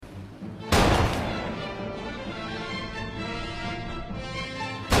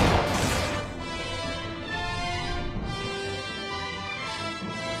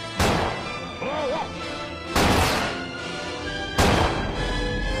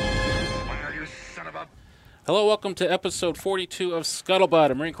Hello, welcome to episode 42 of Scuttlebutt,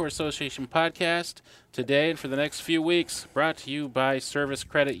 a Marine Corps Association podcast. Today and for the next few weeks, brought to you by Service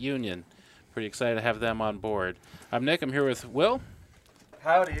Credit Union. Pretty excited to have them on board. I'm Nick. I'm here with Will.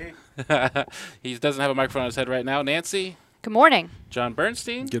 Howdy. He doesn't have a microphone on his head right now. Nancy, Good morning. John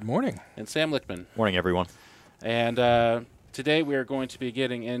Bernstein, Good morning. and Sam Lichtman. Morning, everyone. And today we are going to be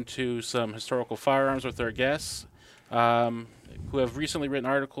getting into some historical firearms with our guests who have recently written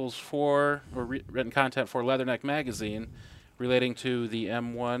articles for, or written content for Leatherneck Magazine relating to the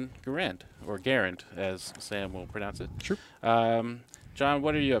M1 Garand, or Garand, as Sam will pronounce it. Sure. John,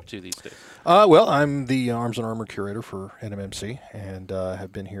 what are you up to these days? Well, I'm the Arms and Armor Curator for NMMC, and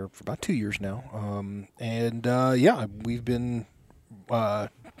have been here for about 2 years now. We've been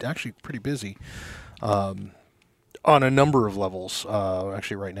actually pretty busy on a number of levels.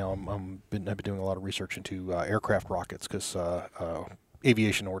 Actually, right now I've been doing a lot of research into aircraft rockets because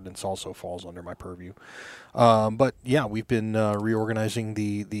aviation ordnance also falls under my purview. But yeah, we've been reorganizing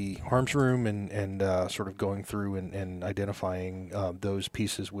the arms room and sort of going through and identifying those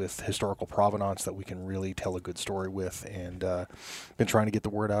pieces with historical provenance that we can really tell a good story with, and been trying to get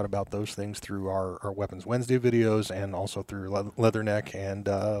the word out about those things through our Weapons Wednesday videos and also through Leatherneck and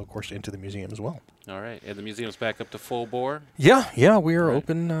of course into the museum as well. All right, and the museum's back up to full bore. Yeah, we are Right.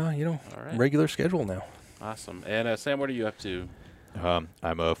 open. All right. Regular schedule now. Awesome. And Sam, what are you up to?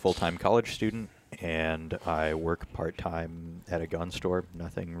 I'm a full-time college student, and I work part-time at a gun store.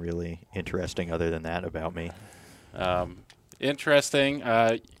 Nothing really interesting other than that about me. Interesting.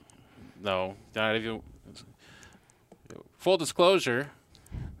 No, not even. Full disclosure,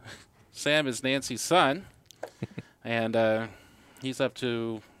 Sam is Nancy's son, and he's up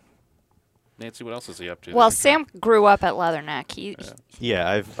to. Nancy, what else is he up to? Well, Sam grew up at Leatherneck.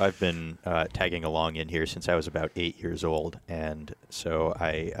 Yeah, I've been tagging along in here since I was about 8 years old, and so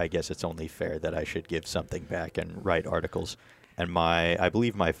I guess it's only fair that I should give something back and write articles. And I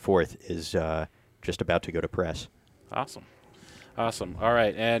believe my fourth is just about to go to press. Awesome. All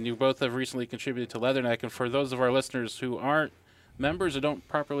right, and you both have recently contributed to Leatherneck, and for those of our listeners who aren't members or don't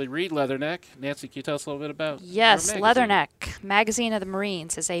properly read Leatherneck, Nancy, can you tell us a little bit about Yes, our magazine? Leatherneck, Magazine of the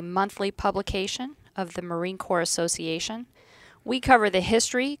Marines, is a monthly publication of the Marine Corps Association. We cover the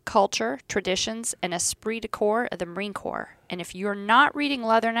history, culture, traditions, and esprit de corps of the Marine Corps. And if you're not reading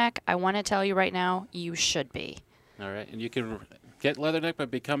Leatherneck, I want to tell you right now, you should be. All right, and you can get Leatherneck by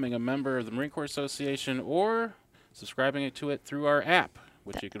becoming a member of the Marine Corps Association or subscribing to it through our app,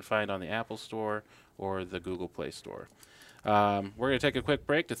 which you can find on the Apple Store or the Google Play Store. We're going to take a quick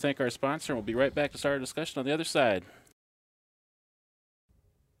break to thank our sponsor, and we'll be right back to start our discussion on the other side.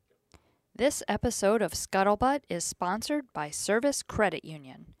 This episode of Scuttlebutt is sponsored by Service Credit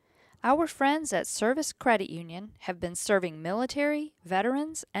Union. Our friends at Service Credit Union have been serving military,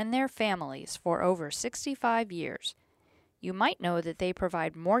 veterans, and their families for over 65 years. You might know that they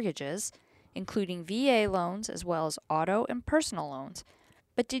provide mortgages, including VA loans as well as auto and personal loans.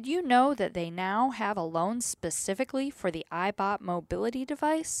 But did you know that they now have a loan specifically for the iBot mobility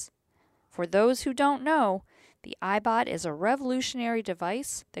device? For those who don't know, the iBot is a revolutionary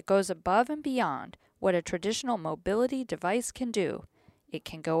device that goes above and beyond what a traditional mobility device can do. It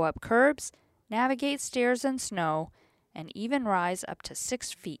can go up curbs, navigate stairs and snow, and even rise up to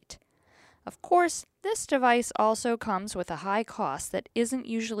 6 feet. Of course, this device also comes with a high cost that isn't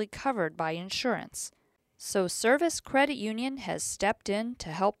usually covered by insurance. So Service Credit Union has stepped in to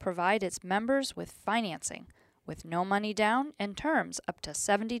help provide its members with financing, with no money down and terms up to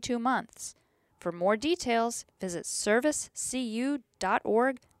 72 months. For more details, visit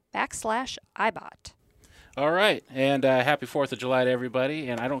servicecu.org/ibot. All right, and happy 4th of July to everybody,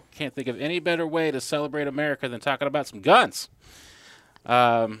 and can't think of any better way to celebrate America than talking about some guns.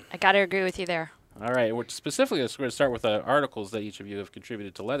 I got to agree with you there. All right, we're going to start with articles that each of you have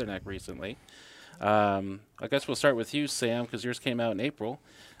contributed to Leatherneck recently. I guess we'll start with you, Sam, because yours came out in April.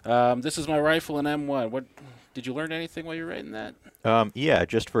 This is my rifle in M1. What did you learn anything while you were writing that? Yeah,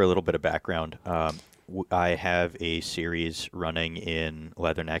 just for a little bit of background, I have a series running in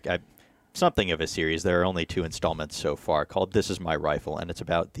Leatherneck. Something of a series. There are only 2 installments so far called This Is My Rifle, and it's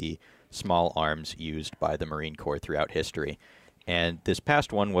about the small arms used by the Marine Corps throughout history. And this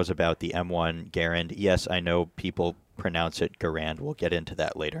past one was about the M1 Garand. Yes, I know people pronounce it Garand. We'll get into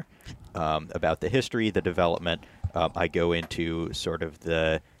that later. About the history, the development. I go into sort of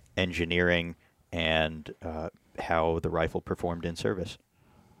the engineering and how the rifle performed in service.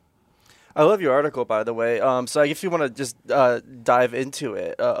 I love your article, by the way. So if you want to just dive into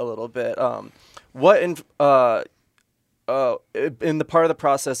it a little bit, what in the part of the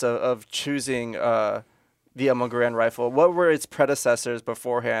process of choosing the M1 Garand rifle? What were its predecessors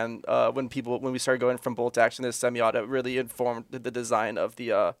beforehand? When we started going from bolt action to semi-auto, really informed the design of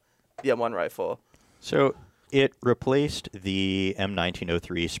the M1 rifle. So it replaced the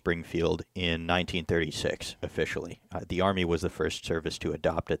M1903 Springfield in 1936 officially. The Army was the first service to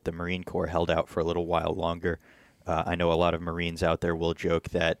adopt it. The Marine Corps held out for a little while longer. I know a lot of Marines out there will joke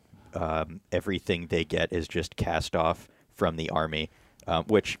that everything they get is just cast off from the Army,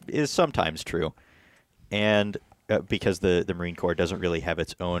 which is sometimes true. And because the Marine Corps doesn't really have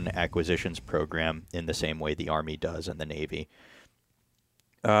its own acquisitions program in the same way the Army does and the Navy.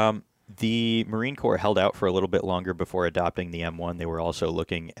 The Marine Corps held out for a little bit longer before adopting the M1. They were also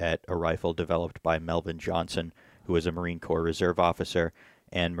looking at a rifle developed by Melvin Johnson, who was a Marine Corps reserve officer,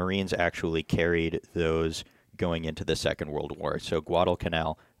 and Marines actually carried those going into the Second World War. So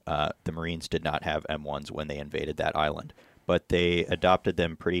Guadalcanal, the Marines did not have M1s when they invaded that island, but they adopted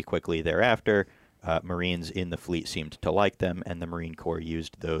them pretty quickly thereafter. Marines in the fleet seemed to like them, and the Marine Corps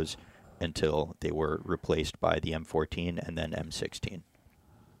used those until they were replaced by the M14 and then M16.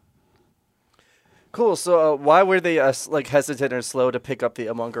 Cool. So why were they hesitant or slow to pick up the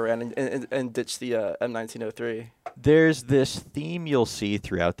M1 Garand and ditch the M1903? There's this theme you'll see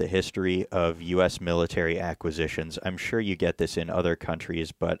throughout the history of U.S. military acquisitions. I'm sure you get this in other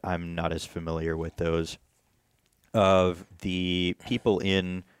countries, but I'm not as familiar with those, of the people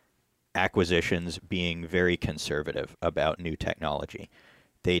in acquisitions being very conservative about new technology.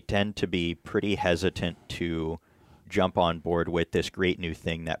 They tend to be pretty hesitant to jump on board with this great new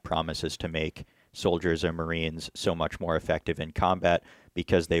thing that promises to make soldiers or Marines so much more effective in combat,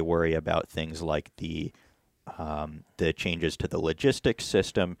 because they worry about things like the changes to the logistics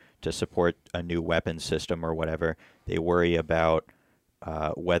system to support a new weapons system or whatever. They worry about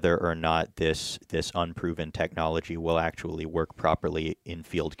whether or not this unproven technology will actually work properly in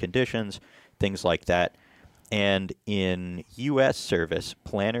field conditions, things like that. And in U.S. service,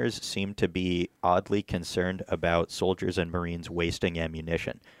 planners seem to be oddly concerned about soldiers and Marines wasting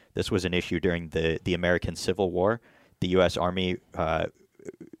ammunition. This was an issue during the American Civil War. The U.S. Army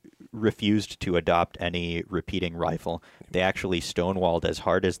refused to adopt any repeating rifle. They actually stonewalled as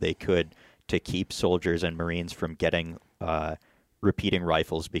hard as they could to keep soldiers and Marines from getting repeating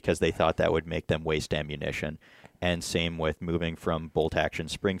rifles, because they thought that would make them waste ammunition. And same with moving from bolt-action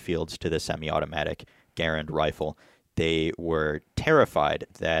Springfields to the semi-automatic Garand rifle. They were terrified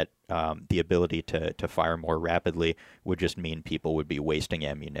that the ability to fire more rapidly would just mean people would be wasting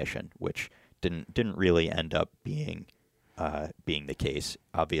ammunition, which didn't really end up being the case.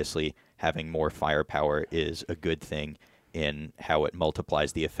 Obviously, having more firepower is a good thing in how it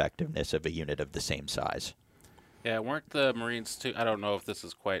multiplies the effectiveness of a unit of the same size. Yeah, weren't the Marines too? I don't know if this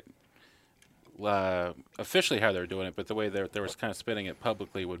is quite officially how they're doing it, but the way they was kind of spinning it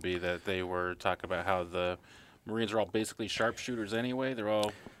publicly would be that they were talking about how the Marines are all basically sharpshooters anyway. They're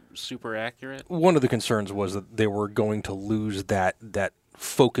all super accurate. One of the concerns was that they were going to lose that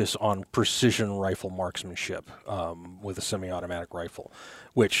focus on precision rifle marksmanship with a semi-automatic rifle,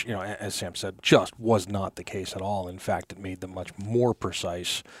 which, as Sam said, just was not the case at all. In fact, it made them much more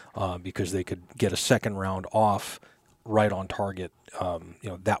precise because they could get a second round off right on target,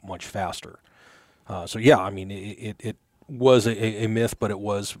 that much faster. So yeah, I mean, it was a myth, but it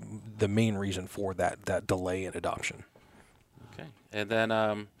was the main reason for that delay in adoption. Okay, and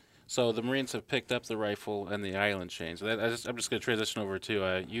then so the Marines have picked up the rifle and the island chains. I'm just going to transition over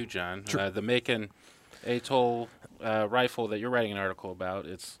to you, John. Sure. The Macon Atoll rifle that you're writing an article about.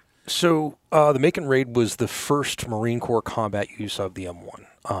 So the Macon Raid was the first Marine Corps combat use of the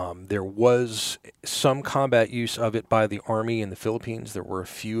M1. There was some combat use of it by the Army in the Philippines. There were a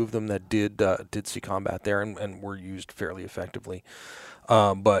few of them that did see combat there and were used fairly effectively.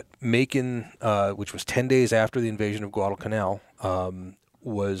 But Macon, which was 10 days after the invasion of Guadalcanal,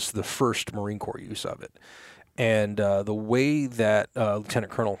 was the first Marine Corps use of it. And the way that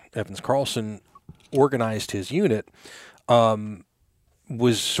Lieutenant Colonel Evans Carlson organized his unit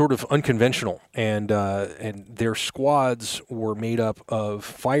was sort of unconventional, and their squads were made up of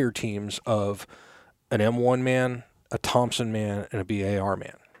fire teams of an M1 man, a Thompson man, and a BAR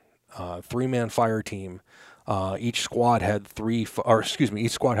man. 3-man fire team. Each squad had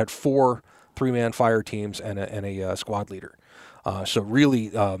each squad had 4 3-man fire teams and a squad leader. So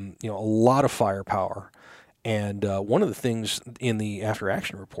really, a lot of firepower. And one of the things in the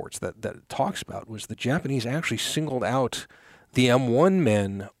after-action reports that it talks about was the Japanese actually singled out the M1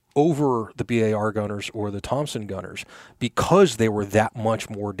 men over the BAR gunners or the Thompson gunners because they were that much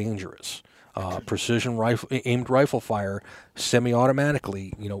more dangerous. Precision rifle, aimed rifle fire,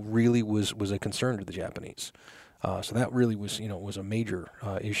 semi-automatically, really was a concern to the Japanese. So that really was a major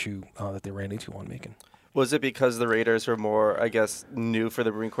issue that they ran into on Macon. Was it because the Raiders were more, I guess, new for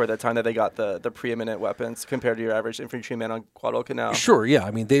the Marine Corps at that time that they got the preeminent weapons compared to your average infantryman on Guadalcanal? Sure, yeah.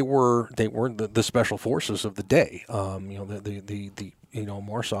 I mean, they were the special forces of the day. The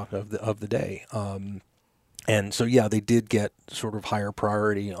MARSOC of the day. And so yeah, they did get sort of higher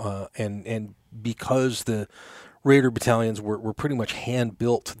priority. And because the Raider battalions were pretty much hand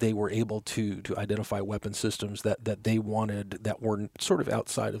built, they were able to identify weapon systems that they wanted that were sort of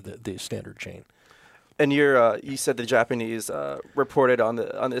outside of the standard chain. And you said the Japanese reported on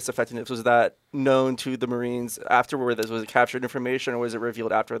this effectiveness. Was that known to the Marines afterward? Was it captured information, or was it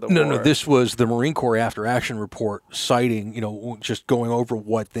revealed after the war? No. This was the Marine Corps after action report citing, just going over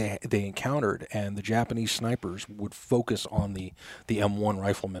what they encountered, and the Japanese snipers would focus on the M1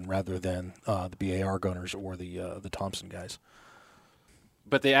 riflemen rather than the BAR gunners or the Thompson guys.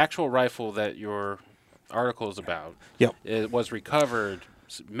 But the actual rifle that your article is about, Yep. it was recovered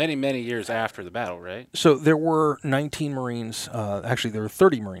many, many years after the battle, right? So there were 19 Marines. Actually, there were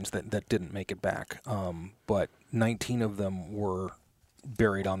 30 Marines that didn't make it back, but 19 of them were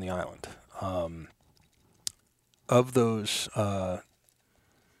buried on the island. Of those,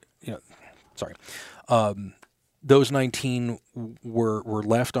 those 19 were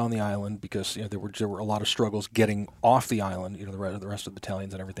left on the island because there were a lot of struggles getting off the island. The rest of the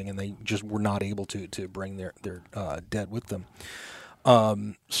battalions and everything, and they just were not able to bring their dead with them.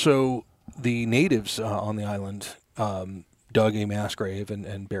 So the natives on the island dug a mass grave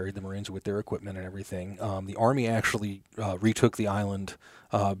and buried the Marines with their equipment and everything. The Army actually retook the island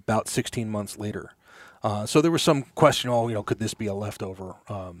about 16 months later. So there was some question, could this be a leftover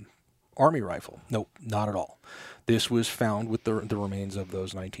Army rifle? Nope, not at all. This was found with the remains of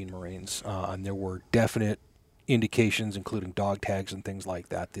those 19 Marines, and there were definite indications, including dog tags and things like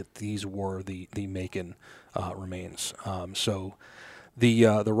that these were the Macon remains. So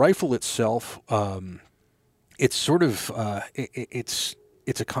the rifle itself, it's sort of it's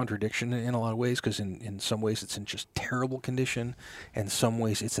a contradiction in a lot of ways, because in some ways it's in just terrible condition, and some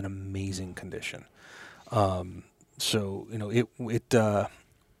ways it's in amazing condition. So it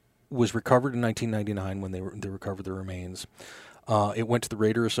was recovered in 1999 when they recovered the remains. It went to the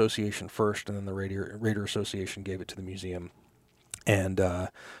Raider Association first, and then the Raider Association gave it to the museum. And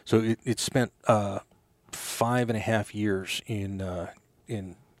so it spent 5.5 years in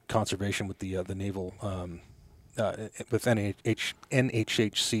conservation with the naval with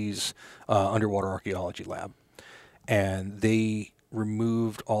NHHC's underwater archaeology lab, and they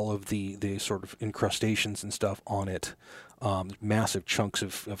removed all of the sort of incrustations and stuff on it. Massive chunks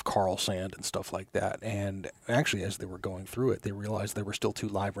of coral sand and stuff like that. And actually, as they were going through it, they realized there were still 2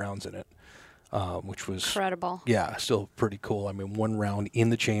 live rounds in it, which was incredible. Yeah, still pretty cool. I mean, 1 round in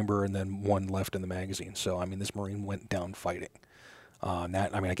the chamber and then 1 left in the magazine. So, I mean, this Marine went down fighting.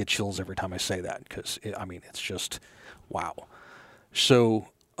 I get chills every time I say that, because it's just wow. So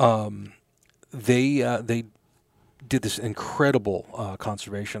they did this incredible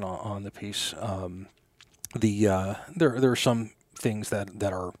conservation on the piece. There are some things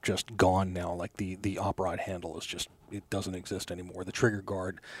that are just gone now, like the op rod handle is just, it doesn't exist anymore. The trigger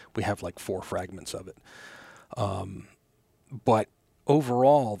guard, we have like 4 fragments of it. But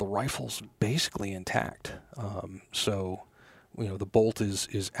overall, the rifle's basically intact. So the bolt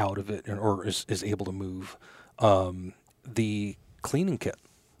is out of it, or is able to move. The cleaning kit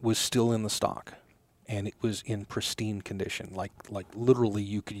was still in the stock, and it was in pristine condition. Like literally,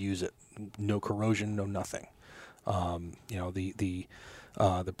 you could use it. No corrosion, no nothing. The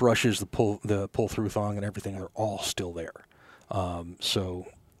brushes, the pull through thong, and everything are all still there. So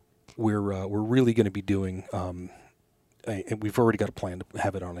we're really going to be doing. We've already got a plan to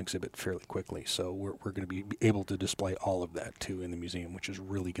have it on exhibit fairly quickly. So we're going to be able to display all of that too in the museum, which is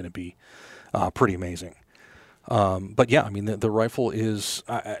really going to be pretty amazing. But yeah, the rifle is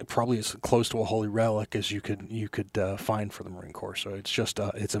probably as close to a holy relic as you could find for the Marine Corps. So it's just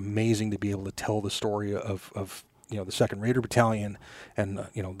it's amazing to be able to tell the story of the 2nd Raider Battalion and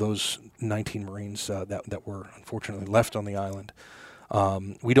those 19 Marines that were unfortunately left on the island.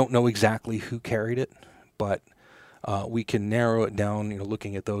 We don't know exactly who carried it, but we can narrow it down,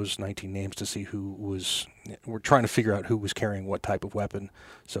 looking at those 19 names to see who was. We're trying to figure out who was carrying what type of weapon,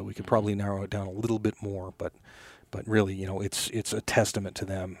 so we could probably narrow it down a little bit more. But really, it's a testament to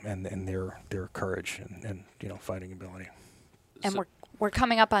them and their courage and fighting ability. And we're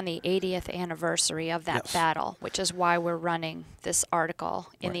coming up on the 80th anniversary of that Yes. battle, which is why we're running this article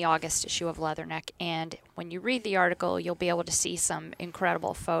in the August issue of Leatherneck. And when you read the article, you'll be able to see some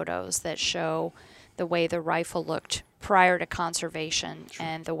incredible photos that show the way the rifle looked prior to conservation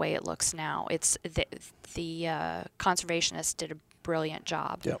and the way it looks now. It's the conservationists did a brilliant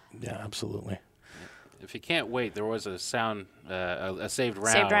job. Yep. Yeah, absolutely. if you can't wait, there was a sound, a saved round.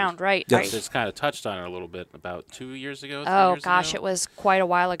 Saved round, right? Yes. Right. Just kind of touched on it a little bit about 2 years ago. 3 Oh years gosh, ago. it was quite a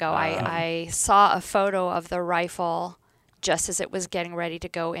while ago. I saw a photo of the rifle just as it was getting ready to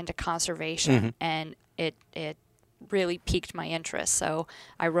go into conservation, and it really piqued my interest. So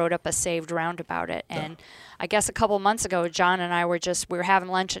I wrote up a saved round about it. And I guess a couple months ago, John and I we were having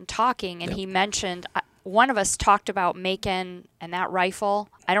lunch and talking, and he mentioned one of us talked about Macon and that rifle.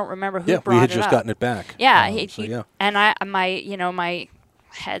 I don't remember who brought it up. we had just gotten it back. Yeah, And and my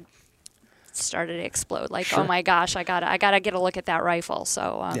head started to explode. Like, oh my gosh, I gotta get a look at that rifle.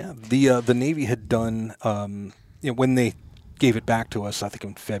 So the Navy had done when they gave it back to us, I think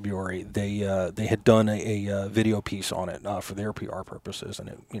in February, they had done a video piece on it for their PR purposes, and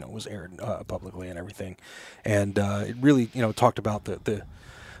it was aired publicly and everything, and it really talked about the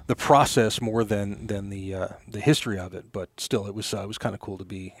process more than the history of it, but still it was kind of cool to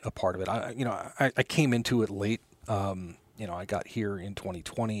be a part of it. I came into it late. I got here in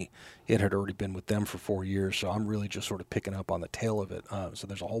 2020. It had already been with them for 4 years, so I'm really just sort of picking up on the tail of it. So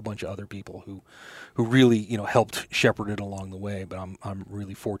there's a whole bunch of other people who really helped shepherd it along the way. But I'm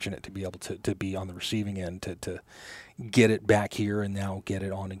really fortunate to be able to be on the receiving end to get it back here and now get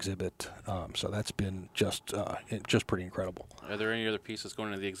it on exhibit. So that's been just pretty incredible. Are there any other pieces going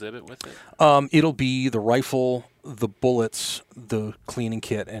into the exhibit with it? It'll be the rifle, the bullets, the cleaning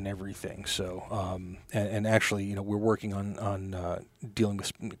kit, and everything. So, and actually, we're working on dealing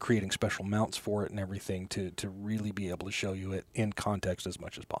with creating special mounts for it and everything to really be able to show you it in context as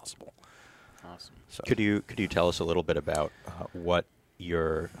much as possible. Awesome. So, Could you tell us a little bit about what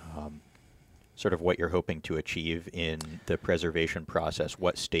your what you're hoping to achieve in the preservation process,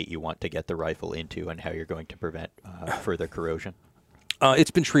 what state you want to get the rifle into, and how you're going to prevent further corrosion? It's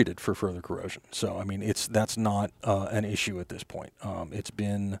been treated for further corrosion, so I mean that's not an issue at this point. It's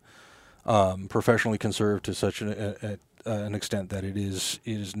been professionally conserved to such an extent that it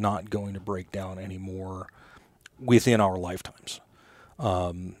is not going to break down anymore within our lifetimes.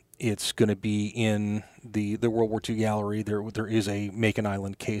 It's going to be in the World War II gallery. There is a Macon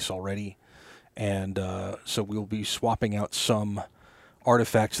Island case already, and so we'll be swapping out some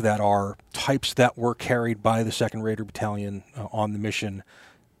artifacts that are types that were carried by the 2nd Raider Battalion on the mission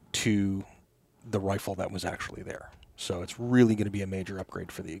to the rifle that was actually there. So it's really going to be a major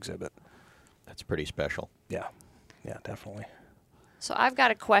upgrade for the exhibit. That's pretty special. Yeah, definitely. So I've got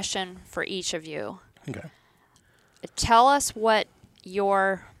a question for each of you. Okay. Tell us what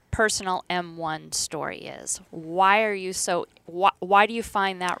your personal M1 story is. Why are you why do you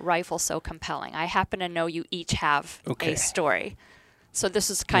find that rifle so compelling? I happen to know you each have a story. So this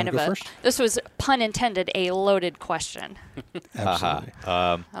is kind of this was, pun intended, a loaded question. Absolutely.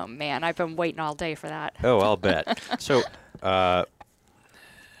 Oh man, I've been waiting all day for that. Oh, I'll bet. So,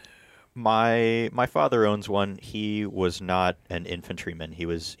 my father owns one. He was not an infantryman. He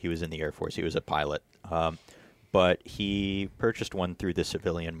was in the Air Force. He was a pilot. But he purchased one through the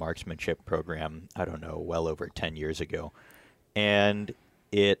civilian marksmanship program, I don't know, well over 10 years ago. And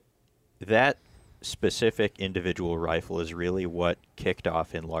that specific individual rifle is really what kicked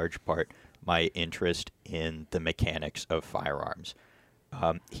off in large part my interest in the mechanics of firearms.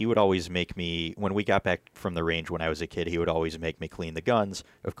 He would always make me, when we got back from the range when I was a kid, he would always make me clean the guns,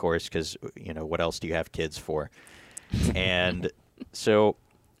 of course, because, what else do you have kids for? And so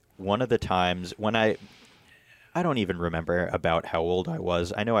one of the times when I don't even remember about how old I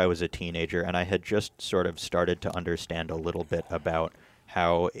was. I know I was a teenager, and I had just sort of started to understand a little bit about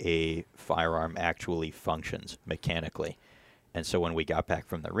how a firearm actually functions mechanically. And so when we got back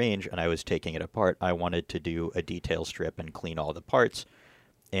from the range and I was taking it apart, I wanted to do a detail strip and clean all the parts.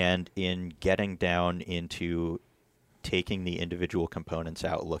 And in getting down into taking the individual components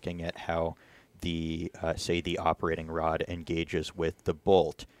out, looking at how the, say, the operating rod engages with the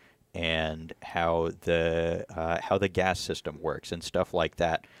bolt, and how the gas system works and stuff like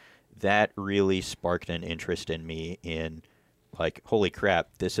that, that really sparked an interest in me in, like, holy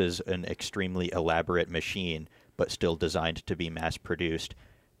crap, this is an extremely elaborate machine, but still designed to be mass-produced.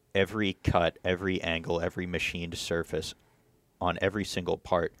 Every cut, every angle, every machined surface on every single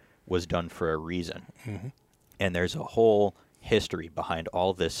part was done for a reason. Mm-hmm. And there's a whole history behind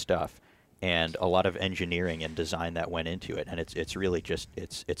all this stuff, and a lot of engineering and design that went into it, and it's really just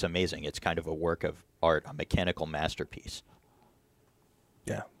it's amazing. It's kind of a work of art, a mechanical masterpiece.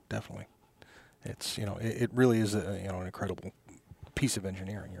 Yeah, definitely. It's it really is an incredible piece of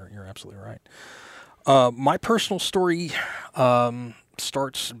engineering. You're absolutely right. My personal story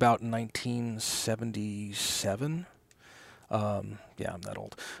starts about 1977. Yeah, I'm that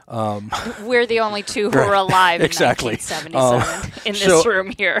old. We're the only two who were alive in exactly. 1977 in this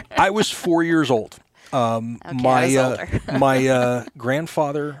room here. I was 4 years old, Okay, I was My older. my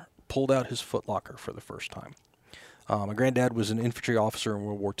grandfather pulled out his footlocker for the first time. My granddad was an infantry officer in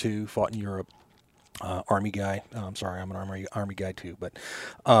World War II, fought in Europe, Army guy. I'm sorry, I'm an Army guy too, but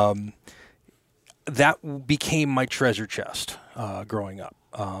that became my treasure chest growing up.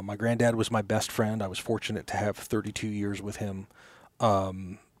 My granddad was my best friend. I was fortunate to have 32 years with him.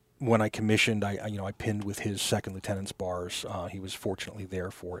 When I commissioned, I pinned with his second lieutenant's bars. He was fortunately there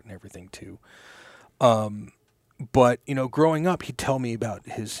for it and everything too. But growing up, he'd tell me about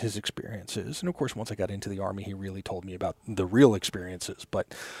his experiences, and of course, once I got into the Army, he really told me about the real experiences.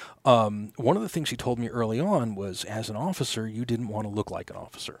 But one of the things he told me early on was, as an officer, you didn't want to look like an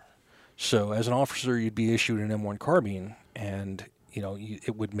officer. So, as an officer, you'd be issued an M1 carbine, and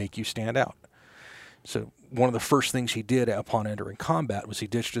it would make you stand out. So, one of the first things he did upon entering combat was he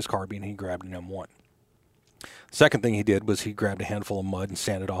ditched his carbine and he grabbed an M1. Second thing he did was he grabbed a handful of mud and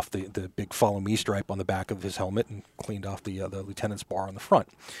sanded off the big follow me stripe on the back of his helmet and cleaned off the lieutenant's bar on the front.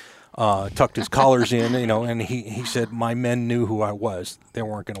 Tucked his collars in, and he said, my men knew who I was. They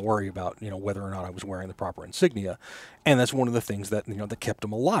weren't going to worry about, whether or not I was wearing the proper insignia. And that's one of the things that, that kept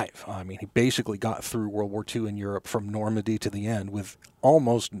him alive. I mean, he basically got through World War II in Europe from Normandy to the end with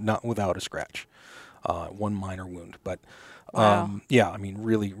almost not without a scratch. One minor wound. But, Wow. yeah, I mean,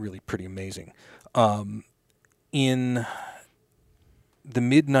 really, really pretty amazing. In the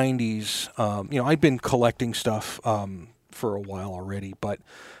mid-90s, I'd been collecting stuff for a while already, but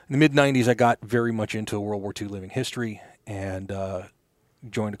in the mid-90s I got very much into World War II living history and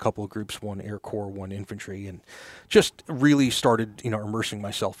joined a couple of groups, one Air Corps, one infantry, and just really started, immersing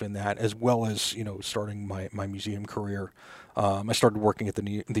myself in that, as well as, starting my museum career. I started working at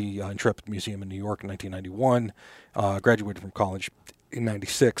the Intrepid Museum in New York in 1991, graduated from college in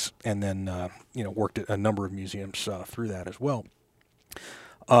 96, and then, worked at a number of museums through that as well.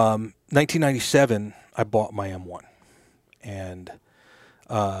 1997, I bought my M1, and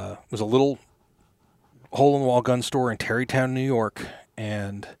it was a little hole-in-the-wall gun store in Tarrytown, New York,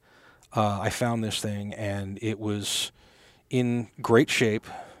 and I found this thing, and it was in great shape.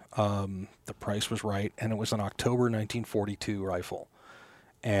 The price was right, and it was an October 1942 rifle,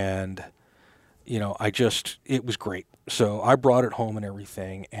 and it was great. So I brought it home and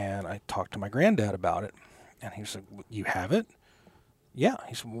everything, and I talked to my granddad about it, and he said, "You have it?" Yeah.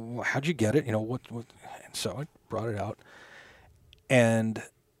 He said, "Well, how'd you get it? What?" And so I brought it out, and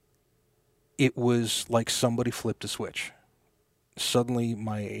it was like somebody flipped a switch. Suddenly,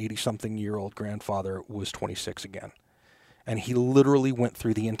 my 80-something-year-old grandfather was 26 again, and he literally went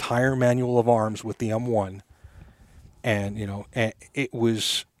through the entire manual of arms with the M1, and and it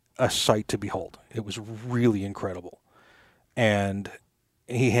was a sight to behold. It was really incredible. And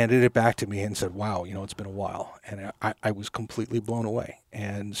he handed it back to me and said, "Wow, it's been a while." And I was completely blown away.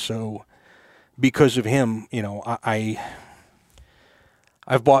 And so because of him, I've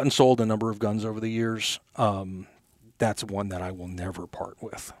bought and sold a number of guns over the years. That's one that I will never part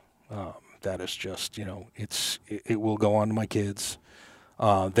with. That is just, it will go on to my kids.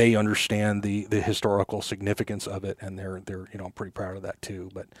 They understand the historical significance of it, and they're pretty proud of that too.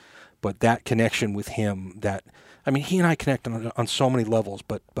 But that connection with him, he and I connect on so many levels,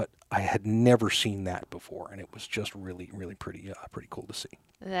 but I had never seen that before, and it was just really, really pretty cool to see.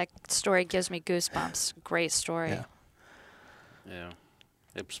 That story gives me goosebumps. Great story. Yeah. Yeah.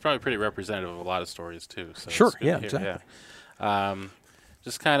 It's probably pretty representative of a lot of stories, too. So Sure, it's good yeah, to hear, exactly. Yeah.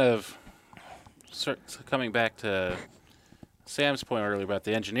 Just kind of coming back to Sam's point earlier about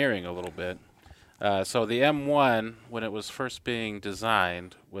the engineering a little bit. So the M1, when it was first being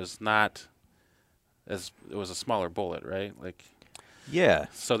designed, it was a smaller bullet, right? Yeah.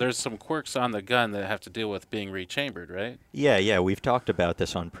 So there's some quirks on the gun that have to deal with being rechambered, right? Yeah. We've talked about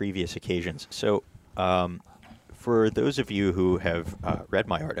this on previous occasions. So, for those of you who have read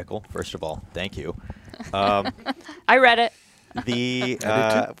my article, first of all, thank you. I read it. The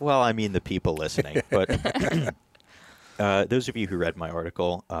people listening, but those of you who read my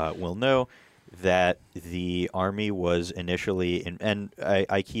article will know that the Army was initially, and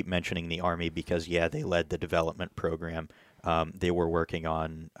I keep mentioning the Army because, they led the development program. They were working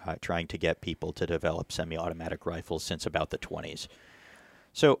on trying to get people to develop semi-automatic rifles since about the 1920s.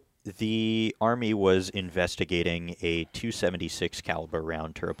 So the Army was investigating a .276 caliber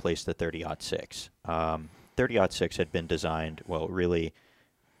round to replace the .30-06. 30-06 had been designed,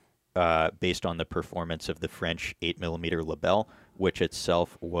 based on the performance of the French 8mm Lebel, which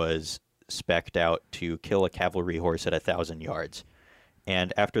itself was spec'd out to kill a cavalry horse at 1,000 yards.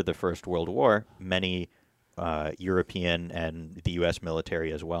 And after the First World War, many European and the U.S.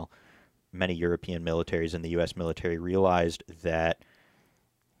 military as well, many European militaries and the U.S. military realized that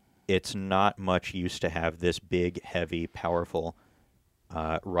it's not much use to have this big, heavy, powerful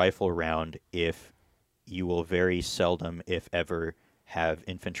rifle round if you will very seldom, if ever, have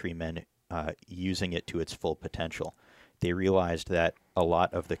infantrymen using it to its full potential. They realized that a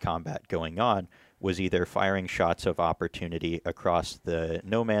lot of the combat going on was either firing shots of opportunity across the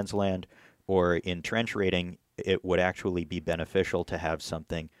no man's land, or in trench raiding, it would actually be beneficial to have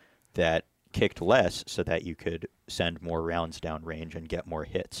something that kicked less so that you could send more rounds downrange and get more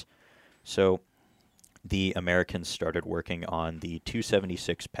hits. So the Americans started working on the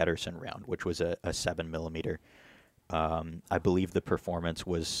 276 Pedersen round, which was a 7mm. I believe the performance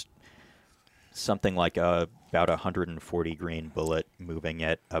was something like about 140 grain bullet moving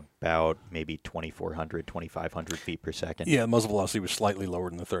at about maybe 2,400, 2,500 feet per second. Yeah, the muzzle velocity was slightly lower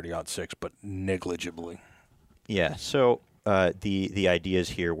than the 30-06, but negligibly. Yeah, so the ideas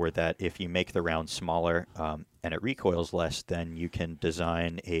here were that if you make the round smaller and it recoils less, then you can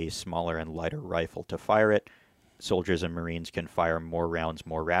design a smaller and lighter rifle to fire it. Soldiers and Marines can fire more rounds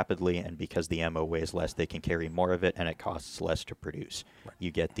more rapidly, and because the ammo weighs less, they can carry more of it, and it costs less to produce. Right.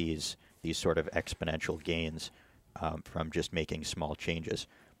 You get these sort of exponential gains from just making small changes.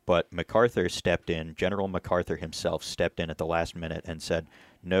 But MacArthur stepped in, General MacArthur himself stepped in at the last minute and said,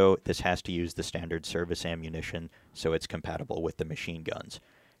 no, this has to use the standard service ammunition so it's compatible with the machine guns.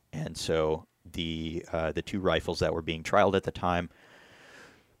 And so the two rifles that were being trialed at the time,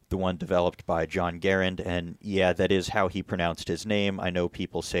 the one developed by John Garand, and yeah, that is how he pronounced his name. I know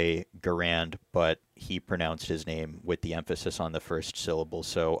people say Garand, but he pronounced his name with the emphasis on the first syllable,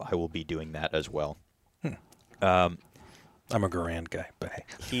 so I will be doing that as well. I'm a Garand guy, but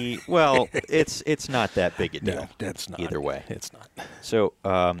hey. It's not that big a deal. No, it's not. Either way. It's not. So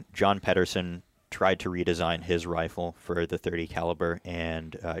John Pedersen tried to redesign his rifle for the 30 caliber,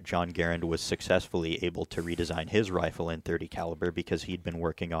 and John Garand was successfully able to redesign his rifle in 30 caliber because he'd been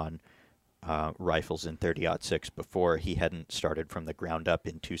working on rifles in 30-06 before. He hadn't started from the ground up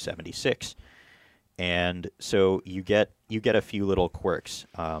in 276. And so you get a few little quirks,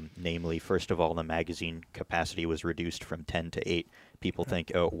 namely, first of all, the magazine capacity was reduced from 10 to 8. People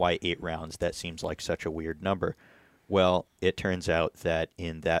think, oh, why 8 rounds? That seems like such a weird number. Well, it turns out that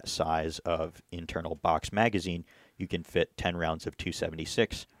in that size of internal box magazine, you can fit 10 rounds of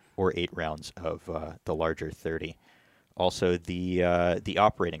 276 or 8 rounds of the larger 30. Also, the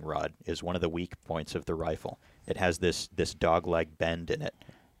operating rod is one of the weak points of the rifle. It has this dog-leg bend in it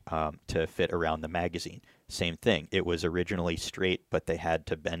to fit around the magazine. Same thing. It was originally straight, but they had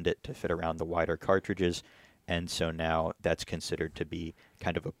to bend it to fit around the wider cartridges, and so now that's considered to be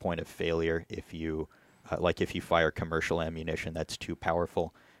kind of a point of failure if you if you fire commercial ammunition that's too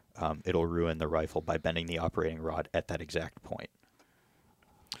powerful, it'll ruin the rifle by bending the operating rod at that exact point.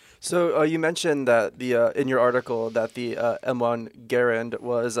 So you mentioned that in your article that the M1 Garand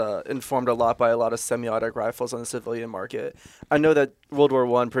was informed a lot by a lot of semi-automatic rifles on the civilian market. I know that World War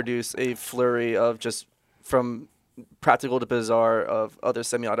I produced a flurry of just from practical to bizarre of other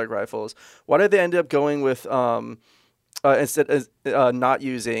semi-automatic rifles. Why did they end up going with instead not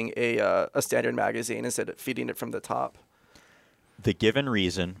using a standard magazine, instead of feeding it from the top? The given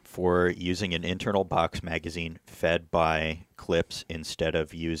reason for using an internal box magazine fed by clips instead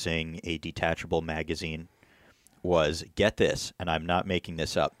of using a detachable magazine was, get this, and I'm not making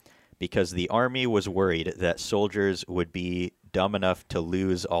this up, because the Army was worried that soldiers would be dumb enough to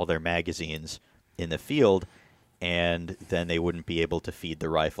lose all their magazines in the field, and then they wouldn't be able to feed the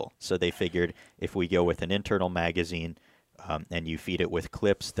rifle. So they figured if we go with an internal magazine and you feed it with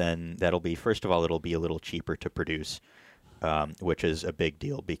clips, then that'll be, first of all, it'll be a little cheaper to produce, which is a big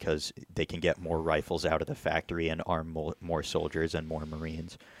deal because they can get more rifles out of the factory and arm more soldiers and more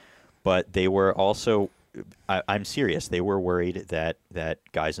Marines. But they were also, I'm serious, they were worried that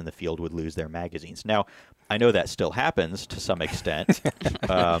guys in the field would lose their magazines. Now, I know that still happens to some extent.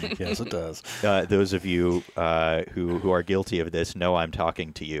 Yes, it does. Those of you who are guilty of this know I'm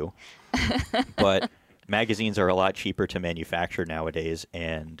talking to you. But magazines are a lot cheaper to manufacture nowadays,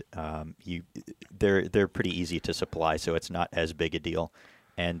 and they're pretty easy to supply, so it's not as big a deal.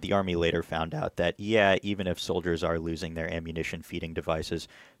 And the Army later found out that, yeah, even if soldiers are losing their ammunition feeding devices,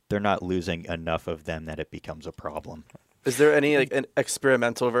 they're not losing enough of them that it becomes a problem. Is there any an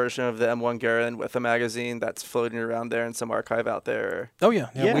experimental version of the M1 Garand with a magazine that's floating around there in some archive out there? Oh, yeah.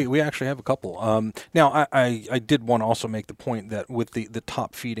 We actually have a couple. Now, I did want to also make the point that with the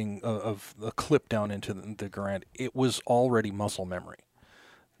top feeding of the clip down into the Garand, it was already muscle memory.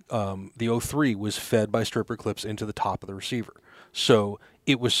 The 03 was fed by stripper clips into the top of the receiver. So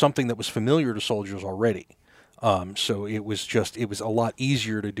it was something that was familiar to soldiers already. So it was a lot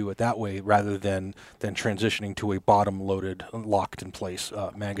easier to do it that way rather than transitioning to a bottom-loaded, locked-in-place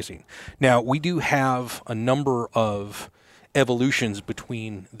magazine. Now, we do have a number of evolutions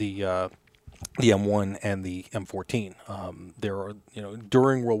between the M1 and the M14. There are,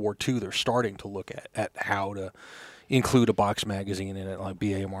 during World War II, they're starting to look at how to include a box magazine in it, like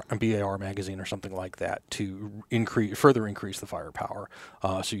BAR magazine or something like that, to further increase the firepower.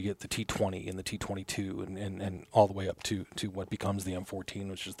 So you get the T20 and the T22 and all the way up to what becomes the M14,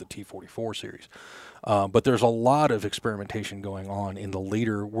 which is the T44 series. But there's a lot of experimentation going on in the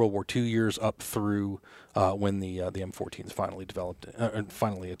later World War II years up through when the M14 is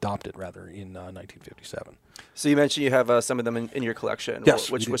finally adopted rather in 1957. So you mentioned you have some of them in your collection.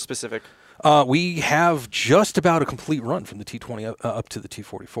 Yes, Which was specific? We have just about a complete run from the T20 up to the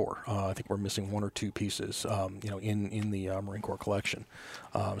T44. I think we're missing one or two pieces, in the Marine Corps collection.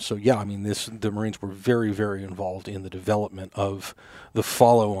 So yeah, I mean, the Marines were very, very involved in the development of the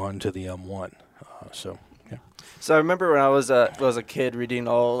follow-on to the M1. So yeah. So I remember when I was a kid reading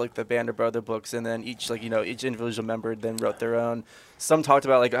all like the Band of Brother books, and then each individual member then wrote their own. Some talked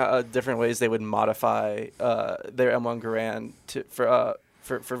about like different ways they would modify their M1 Garand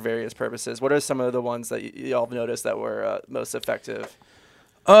for various purposes. What are some of the ones that y'all have noticed that were most effective?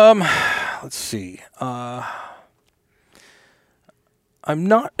 Let's see. I'm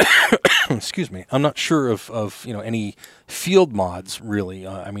not excuse me. I'm not sure of any field mods really.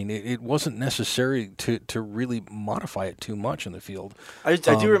 I mean, it wasn't necessary to really modify it too much in the field. I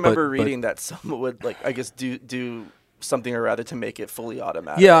do remember reading that some would do something or other to make it fully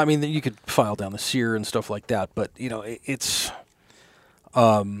automatic. Yeah, I mean, you could file down the SEER and stuff like that, but it's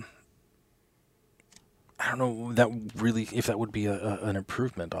I don't know if that would be an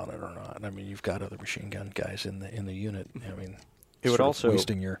improvement on it or not. I mean, you've got other machine gun guys in the unit. I mean, it would also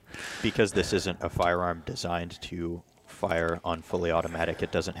wasting your, because this isn't a firearm designed to fire on fully automatic.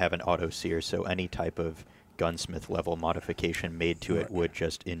 It doesn't have an auto sear, so any type of gunsmith level modification made to it would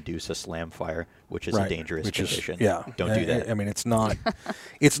just induce a slam fire, which is a dangerous condition. Don't do that. I mean, it's not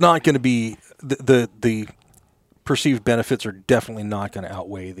going to be the perceived benefits are definitely not going to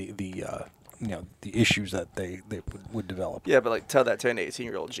outweigh the issues that they would develop. Yeah, but tell that to an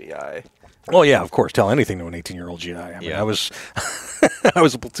 18-year-old GI. Well, yeah, of course. Tell anything to an 18-year-old GI. I mean, I was I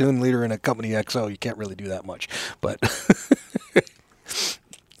was a platoon leader in a company XO. You can't really do that much, but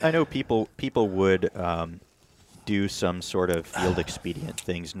I know people would do some sort of field expedient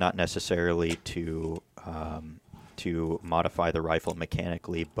things, not necessarily to modify the rifle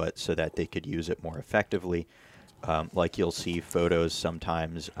mechanically, but so that they could use it more effectively. Like you'll see photos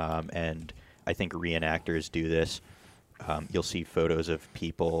sometimes, and I think reenactors do this. You'll see photos of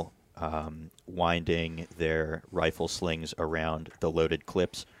people winding their rifle slings around the loaded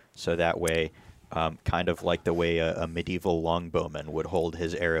clips, so that way, kind of like the way a medieval longbowman would hold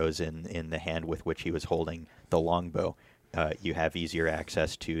his arrows in the hand with which he was holding the longbow. You have easier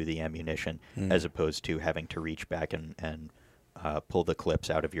access to the ammunition as opposed to having to reach back and pull the clips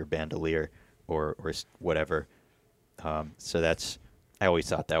out of your bandolier or whatever. So I always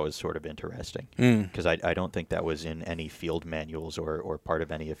thought that was sort of interesting because I don't think that was in any field manuals or part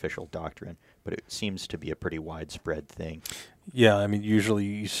of any official doctrine, but it seems to be a pretty widespread thing. Yeah, I mean, usually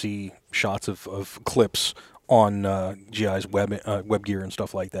you see shots of clips on GI's web gear and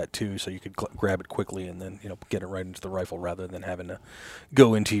stuff like that too, so you could grab it quickly and then get it right into the rifle rather than having to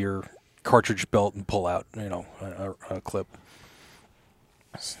go into your cartridge belt and pull out a clip.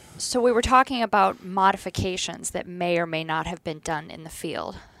 So we were talking about modifications that may or may not have been done in the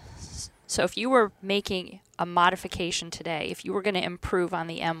field. So if you were making a modification today, if you were going to improve on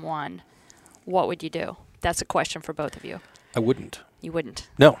the M1, what would you do? That's a question for both of you. I wouldn't. You wouldn't?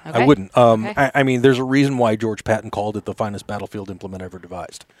 No, Okay. I wouldn't. Okay. I mean, there's a reason why George Patton called it the finest battlefield implement ever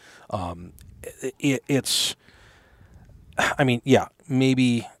devised. It's, I mean, yeah,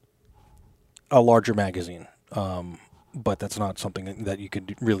 maybe a larger magazine, but that's not something that you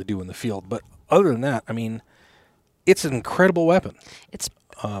could really do in the field. But other than that, I mean, it's an incredible weapon. It's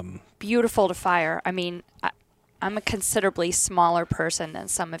beautiful to fire. I mean, I'm a considerably smaller person than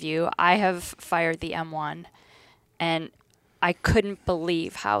some of you. I have fired the M1, and I couldn't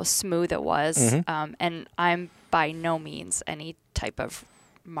believe how smooth it was. And I'm by no means any type of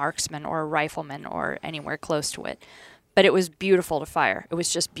marksman or rifleman or anywhere close to it. But it was beautiful to fire. It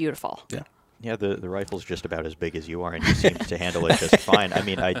was just beautiful. Yeah. Yeah, the rifle's just about as big as you are, and you seem to handle it just fine. I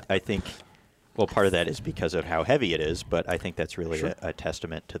mean, I think, well, part of that is because of how heavy it is, but I think that's really a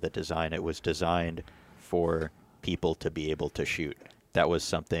testament to the design. It was designed for people to be able to shoot. That was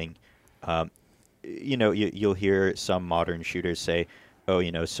something, you'll hear some modern shooters say,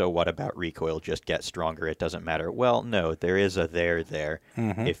 oh, so what about recoil? Just get stronger. It doesn't matter. Well, no, there is a there.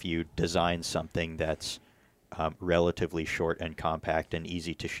 If you design something that's relatively short and compact and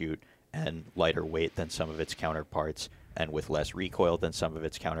easy to shoot and lighter weight than some of its counterparts and with less recoil than some of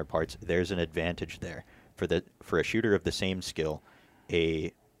its counterparts, there's an advantage there. For a shooter of the same skill,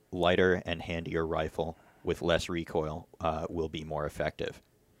 a lighter and handier rifle with less recoil will be more effective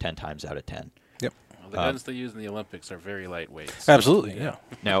 10 times out of 10. Yep. Well, the guns they use in the Olympics are very lightweight. Absolutely, yeah.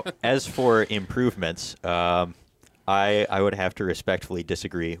 Now, as for improvements, I would have to respectfully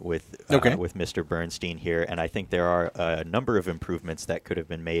disagree with Mr. Bernstein here, and I think there are a number of improvements that could have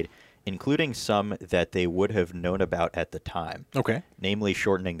been made, including some that they would have known about at the time. Okay. Namely,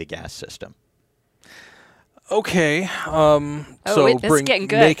 shortening the gas system. Okay. This is getting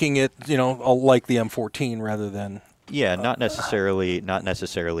good. Making it, like the M14 rather than. Yeah, not necessarily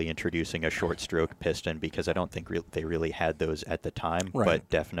introducing a short stroke piston, because I don't think they really had those at the time. Right. But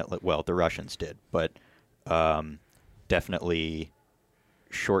definitely, well, the Russians did. But definitely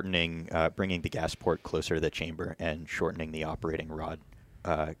shortening, bringing the gas port closer to the chamber and shortening the operating rod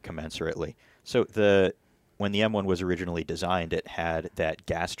commensurately. So when the M1 was originally designed, it had that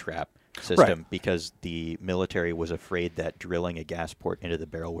gas trap system because the military was afraid that drilling a gas port into the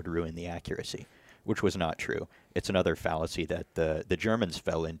barrel would ruin the accuracy, which was not true. It's another fallacy that the Germans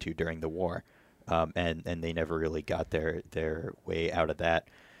fell into during the war, and they never really got their way out of that.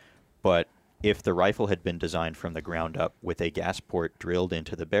 But if the rifle had been designed from the ground up with a gas port drilled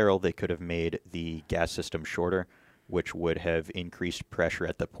into the barrel, they could have made the gas system shorter, which would have increased pressure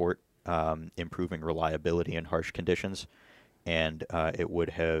at the port, improving reliability in harsh conditions. And it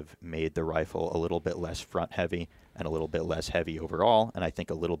would have made the rifle a little bit less front-heavy and a little bit less heavy overall, and I think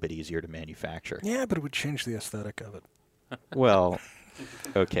a little bit easier to manufacture. Yeah, but it would change the aesthetic of it. Well,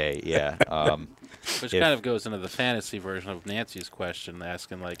 okay, yeah. Which kind of goes into the fantasy version of Nancy's question,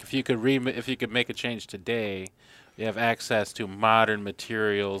 asking like if you could make a change today, you have access to modern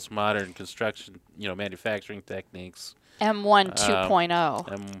materials, modern construction, manufacturing techniques. M1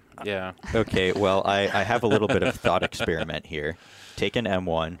 2.0. Yeah. Okay, well, I have a little bit of thought experiment here. Take an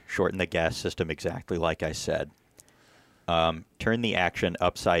M1, shorten the gas system exactly like I said. Turn the action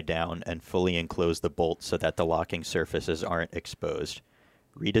upside down and fully enclose the bolt so that the locking surfaces aren't exposed.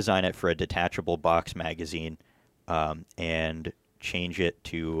 Redesign it for a detachable box magazine, and change it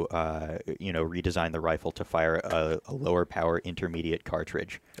to, redesign the rifle to fire a lower power intermediate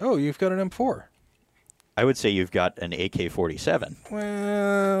cartridge. Oh, you've got an M4. I would say you've got an AK-47.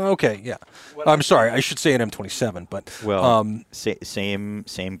 Well, okay, yeah. I'm sorry, I should say an M27, but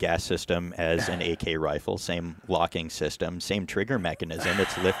same gas system as an AK rifle, same locking system, same trigger mechanism.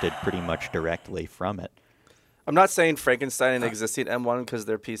 It's lifted pretty much directly from it. I'm not saying Frankenstein an existing M1 because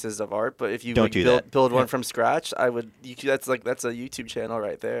they're pieces of art, but if you build one from scratch, I would. That's a YouTube channel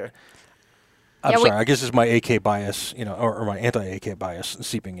right there. I'm sorry. I guess it's my AK bias, or my anti-AK bias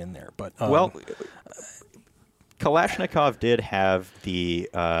seeping in there. But Kalashnikov did have the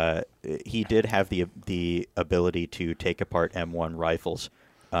ability to take apart M1 rifles,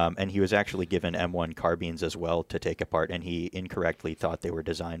 and he was actually given M1 carbines as well to take apart, and he incorrectly thought they were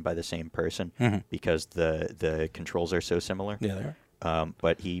designed by the same person because the controls are so similar. Yeah, they are.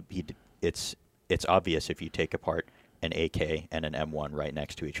 But it's obvious if you take apart an AK and an M1 right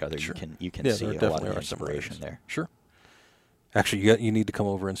next to each other, sure. you can see a lot of inspiration there. Sure. Actually, you need to come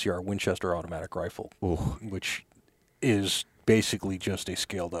over and see our Winchester automatic rifle, which is basically just a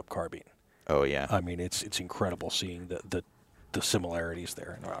scaled-up carbine. Oh yeah. I mean, it's incredible seeing the similarities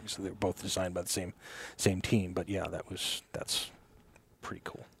there. And obviously, they're both designed by the same team. But yeah, that's pretty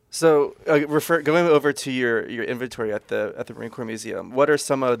cool. So, going over to your inventory at the Marine Corps Museum, what are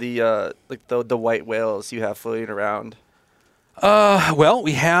some of the the white whales you have floating around? Well,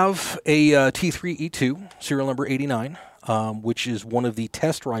 we have a T3E2, serial number 89, which is one of the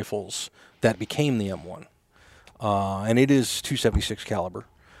test rifles that became the M1, and it is .276 caliber,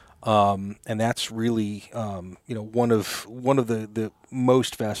 and that's really one of the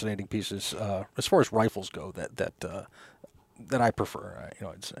most fascinating pieces as far as rifles go that I prefer.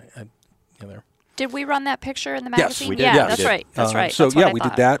 I'd say there. Did we run that picture in the magazine? Yes, we did. Yeah, yes. that's right. That's right. So that's what I we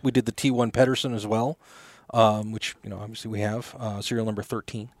thought. did that. We did the T1 Pedersen as well, which obviously we have serial number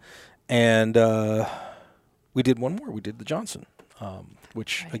 13, and we did one more. We did the Johnson,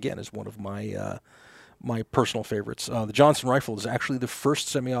 which again is one of my my personal favorites. The Johnson rifle is actually the first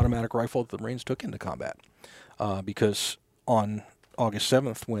semi-automatic rifle that the Marines took into combat, because on August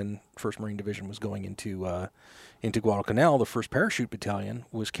 7th, when 1st Marine Division was going into Guadalcanal, the 1st Parachute Battalion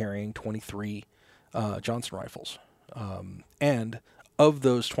was carrying 23 Johnson rifles. And of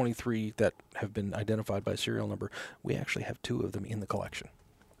those 23 that have been identified by serial number, we actually have 2 of them in the collection.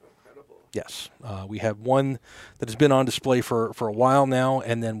 Yes. We have one that has been on display for a while now,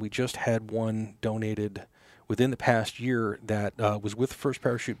 and then we just had one donated within the past year that was with the 1st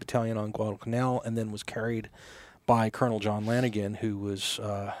Parachute Battalion on Guadalcanal, and then was carried by Colonel John Lanigan, who was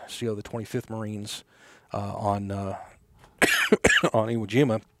CO of the 25th Marines on on Iwo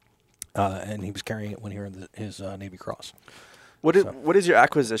Jima, and he was carrying it when he earned his Navy Cross. What is your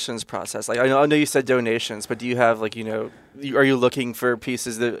acquisitions process like? I know you said donations, but do you have are you looking for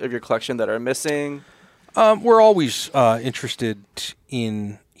pieces of your collection that are missing? We're always interested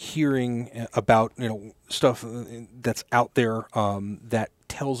in hearing about stuff that's out there that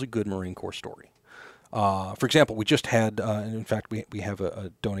tells a good Marine Corps story. For example, we just had, and in fact, we have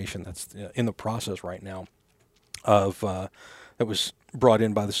a donation that's in the process right now of that was brought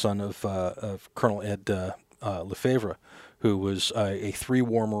in by the son of Colonel Ed Lefebvre, who was a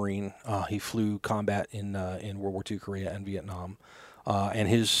 3-war Marine. He flew combat in World War II, Korea, and Vietnam, and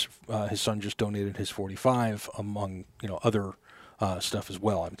his son just donated his 45 among other stuff as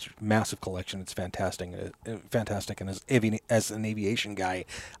well. It's a massive collection. It's fantastic. And as an aviation guy,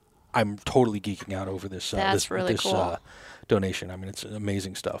 I'm totally geeking out over this. That's really cool. Donation. I mean, it's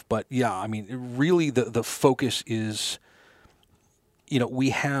amazing stuff. But yeah, I mean, really, the focus is,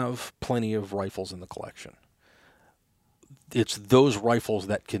 we have plenty of rifles in the collection. It's those rifles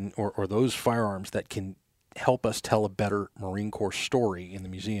that can, or those firearms that can help us tell a better Marine Corps story in the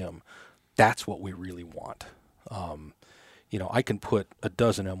museum. That's what we really want. I can put a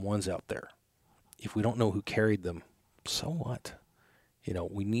dozen M1s out there. If we don't know who carried them, so what?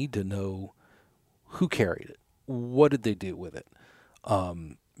 We need to know who carried it. What did they do with it?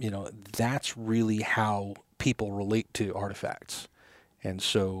 That's really how people relate to artifacts. And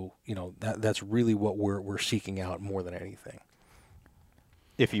so, that's really what we're seeking out more than anything.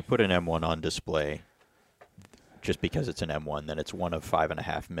 If you put an M1 on display, just because it's an M1, then it's one of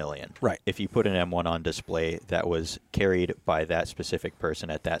 5.5 million. Right. If you put an M1 on display that was carried by that specific person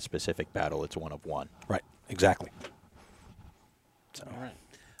at that specific battle, it's one of 1. Right. Exactly. So. All right.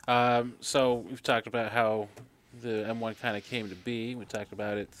 So we've talked about how the M1 kind of came to be. We talked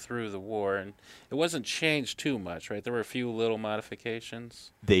about it through the war, and it wasn't changed too much, right? There were a few little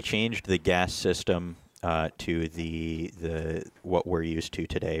modifications. They changed the gas system to the what we're used to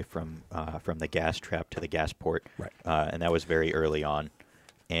today, from the gas trap to the gas port, right? And that was very early on.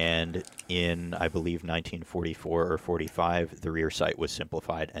 And in, I believe, 1944 or 45, the rear sight was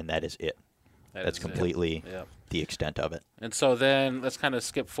simplified, and that is it. That's completely the extent of it. And so then let's kind of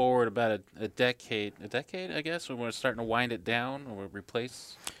skip forward about a decade, I guess, when we're starting to wind it down or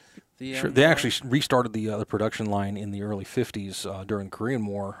replace the... Sure. They actually restarted the production line in the early 50s during the Korean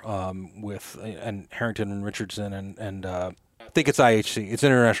War with and Harrington and Richardson and I think it's IHC. It's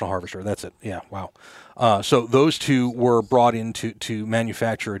International Harvester. That's it. Yeah, wow. So those two were brought in to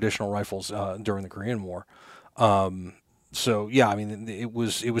manufacture additional rifles during the Korean War. So yeah, I mean, it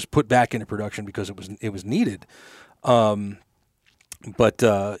was put back into production because it was needed, but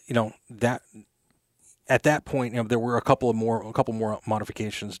that at that point, there were a couple more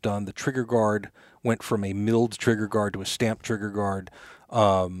modifications done. The trigger guard went from a milled trigger guard to a stamped trigger guard.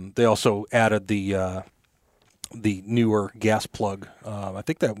 They also added the newer gas plug. I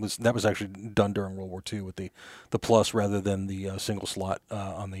think that was actually done during World War II with the plus rather than the single slot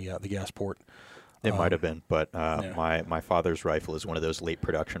on the gas port. It might have been, but yeah. my father's rifle is one of those late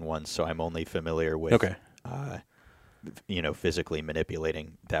production ones, so I'm only familiar with physically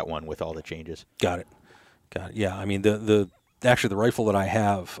manipulating that one with all the changes. Got it. Yeah, I mean actually the rifle that I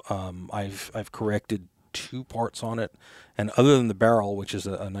have, I've corrected 2 parts on it, and other than the barrel, which is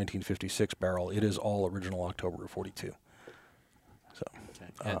a 1956 barrel, it is all original October of 42. So,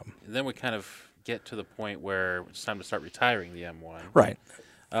 okay. And then we kind of get to the point where it's time to start retiring the M1. Right.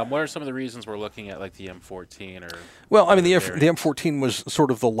 What are some of the reasons we're looking at, like the M14 or? Well, I mean, the M14 was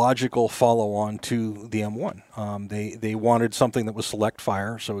sort of the logical follow-on to the M1. They wanted something that was select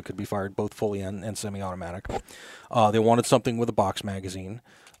fire, so it could be fired both fully and semi-automatic. They wanted something with a box magazine,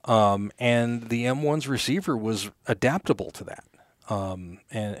 and the M1's receiver was adaptable to that.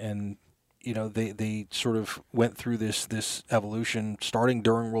 They sort of went through this evolution starting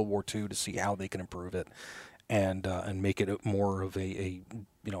during World War II to see how they can improve it and make it more of a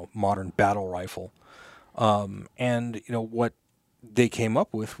modern battle rifle. What they came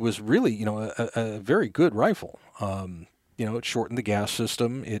up with was really, a very good rifle. It shortened the gas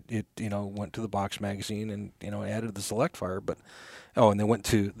system. It went to the box magazine and, added the select fire. And they went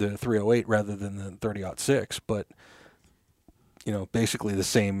to the 308 rather than the 30-06. But, basically the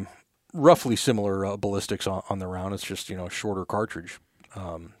same, roughly similar ballistics on the round. It's just, shorter cartridge.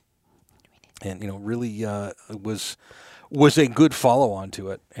 And really was a good follow on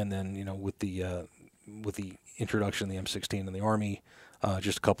to it. And then with the introduction of the M16 in the Army,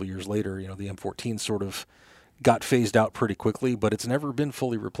 just a couple of years later, the M14 sort of got phased out pretty quickly, but it's never been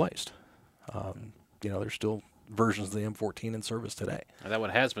fully replaced. There's still versions of the M14 in service today. And that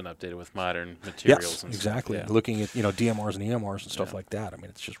one has been updated with modern materials. Yes, and exactly. Stuff, yeah. Looking at DMRs and EMRs and stuff like that. I mean,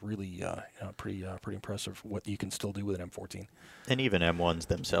 it's just really pretty impressive what you can still do with an M14. And even M1s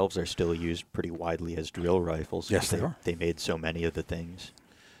themselves are still used pretty widely as drill rifles. Yes, they are. They made so many of the things.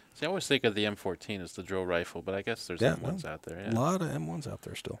 See, I always think of the M14 as the drill rifle, but I guess there's M1s out there. Yeah. A lot of M1s out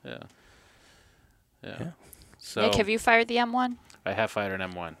there still. Yeah. So Nick, have you fired the M1? I have fired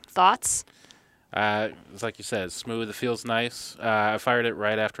an M1. Thoughts? It's like you said, it's smooth. It feels nice. I fired it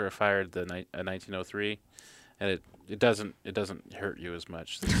right after I fired the 1903, and it doesn't hurt you as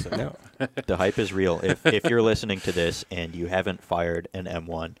much. So. No. The hype is real. If you're listening to this and you haven't fired an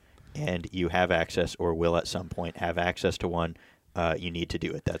M1 and you have access or will at some point have access to one, you need to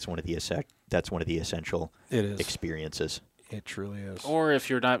do it. That's one of the essential experiences. It truly is. Or if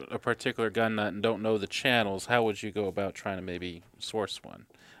you're not a particular gun nut and don't know the channels, how would you go about trying to maybe source one?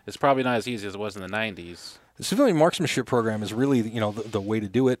 It's probably not as easy as it was in the 90s. The civilian marksmanship program is really, the way to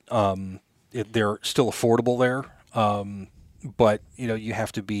do it. They're still affordable there, but you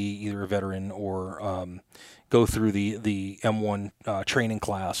have to be either a veteran or go through the M1 training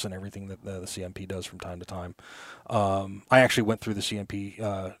class and everything that the CMP does from time to time. I actually went through the CMP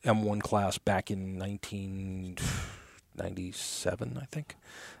M1 class back in 1997, I think,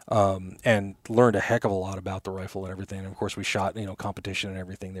 and learned a heck of a lot about the rifle and everything. And of course, we shot competition and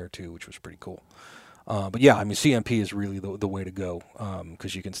everything there too, which was pretty cool. But yeah, I mean, CMP is really the way to go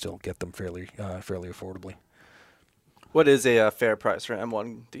because you can still get them fairly affordably. What is a fair price for an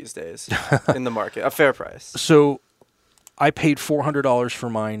M1 these days in the market? A fair price. So I paid $400 for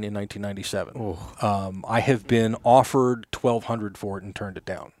mine in 1997. I have been offered $1,200 for it and turned it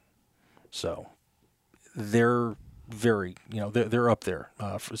down. So they're very, they're up there,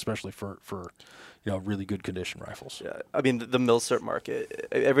 especially for really good condition rifles. Yeah, I mean the Milcert market.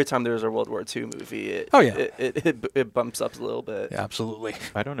 Every time there's a World War II movie, it bumps up a little bit. Yeah, absolutely.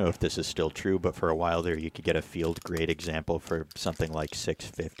 I don't know if this is still true, but for a while there, you could get a field grade example for something like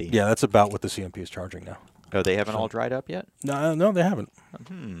 $650. Yeah, that's about what the CMP is charging now. Oh, they haven't all dried up yet? No, they haven't.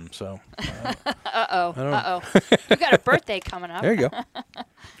 So. Uh-oh. You got a birthday coming up. There you go.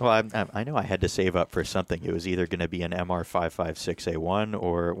 Well, I know I had to save up for something. It was either going to be an MR556A1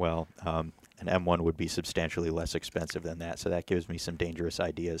 or, an M1 would be substantially less expensive than that. So that gives me some dangerous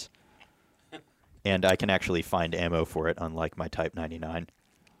ideas. And I can actually find ammo for it, unlike my Type 99.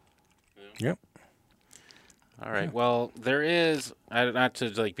 Yep. All right. Well, there is, not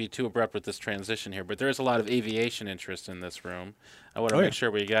to be too abrupt with this transition here, but there is a lot of aviation interest in this room. I want to make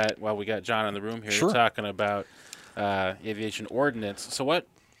sure we got John in the room here talking about aviation ordnance. So what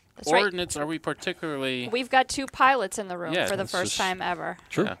ordnance are we particularly? We've got 2 pilots in the room for the first time ever.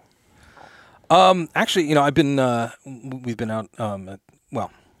 True. Yeah. Actually, we've been out. Let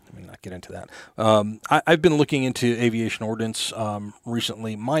me not get into that. I've been looking into aviation ordnance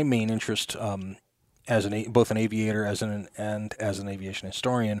recently. My main interest, as both an aviator and as an aviation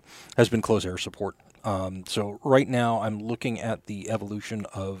historian, has been close air support. So right now, I'm looking at the evolution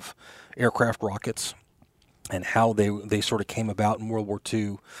of aircraft rockets and how they sort of came about in World War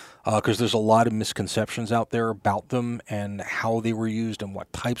II, because there's a lot of misconceptions out there about them and how they were used and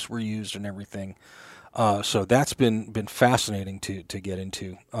what types were used and everything. So that's been fascinating to get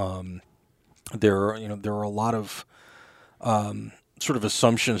into. There are a lot of sort of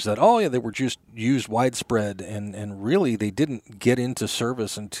assumptions that they were just used widespread, and really they didn't get into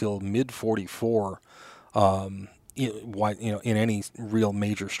service until mid '44. In any real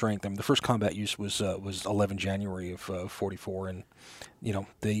major strength. I mean, the first combat use was 11 January of '44, and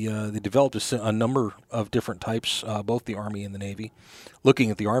they developed a number of different types, both the Army and the Navy.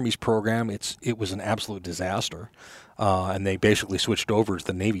 Looking at the Army's program, it was an absolute disaster, and they basically switched over to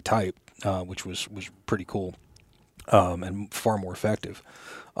the Navy type, which was pretty cool and far more effective.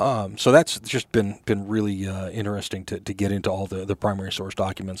 So that's just been really interesting to get into all the primary source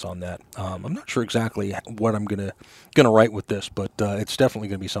documents on that. I'm not sure exactly what I'm gonna write with this, but it's definitely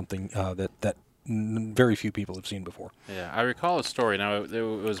going to be something that very few people have seen before. Yeah, I recall a story. Now it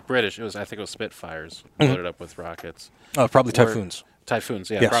was British. I think it was Spitfires loaded up with rockets. Probably Typhoons. Typhoons,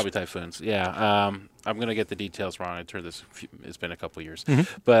 yeah, yes. Probably Typhoons. Yeah, I'm gonna get the details wrong. I turned this. It's been a couple of years,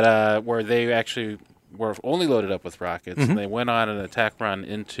 but where they actually were only loaded up with rockets, and they went on an attack run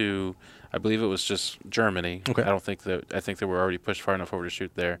into, I believe it was just Germany. Okay. I think they were already pushed far enough over to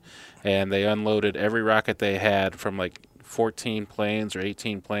shoot there, and they unloaded every rocket they had from 14 planes or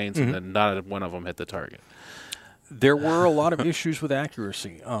 18 planes, and then not one of them hit the target. There were a lot of issues with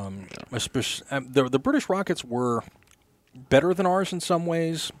accuracy. Especially, the British rockets were better than ours in some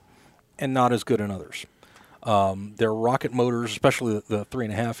ways, and not as good in others. Their rocket motors, especially the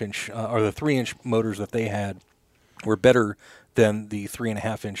 3.5-inch or the 3-inch motors that they had, were better than the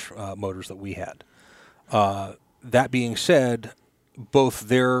 3.5-inch motors that we had. That being said, both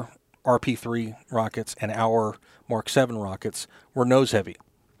their RP-3 rockets and our Mark 7 rockets were nose heavy.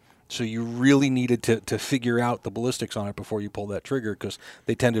 So you really needed to figure out the ballistics on it before you pull that trigger, because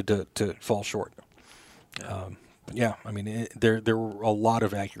they tended to fall short. Yeah, I mean, there were a lot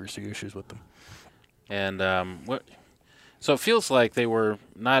of accuracy issues with them. And so it feels like they were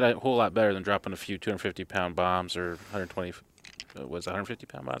not a whole lot better than dropping a few 250-pound bombs or 120. Was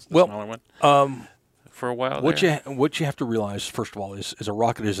 150-pound bombs the smaller one? For a while. What you have to realize, first of all, is a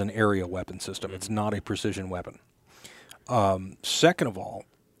rocket is an area weapon system. It's not a precision weapon. Second of all,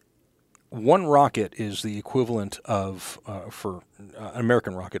 one rocket is the equivalent of, for an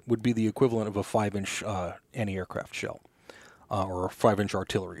American rocket, would be the equivalent of a 5-inch anti-aircraft shell or a 5-inch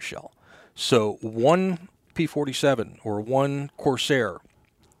artillery shell. So one P-47 or one Corsair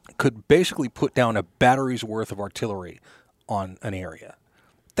could basically put down a battery's worth of artillery on an area.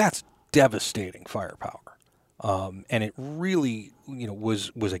 That's devastating firepower, and it really,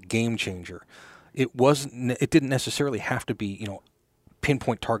 was a game changer. It didn't necessarily have to be,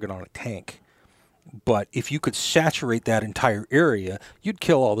 pinpoint target on a tank, but if you could saturate that entire area, you'd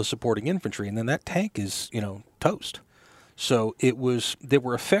kill all the supporting infantry, and then that tank is, toast. So they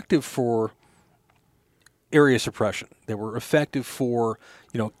were effective for area suppression. They were effective for,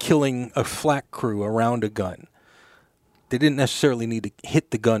 killing a flak crew around a gun. They didn't necessarily need to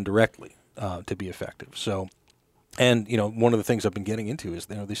hit the gun directly to be effective. So, and one of the things I've been getting into is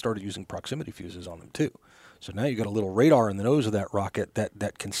they started using proximity fuses on them too. So now you got a little radar in the nose of that rocket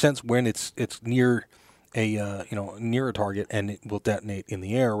that can sense when it's near near a target, and it will detonate in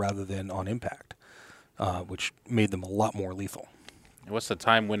the air rather than on impact, which made them a lot more lethal. What's the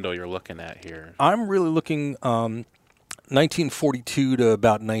time window you're looking at here? I'm really looking 1942 to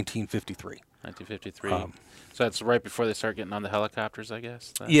about 1953. 1953. So that's right before they start getting on the helicopters, I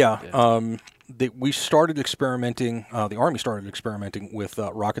guess? We started experimenting, the Army started experimenting with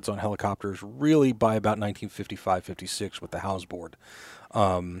rockets on helicopters really by about 1955-56 with the House Board.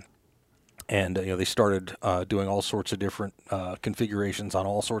 And they started doing all sorts of different configurations on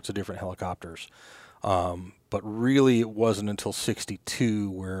all sorts of different helicopters. But really it wasn't until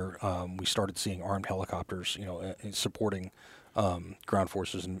 62 where we started seeing armed helicopters, supporting ground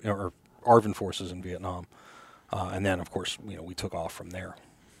forces or ARVN forces in Vietnam. And then, of course, we took off from there.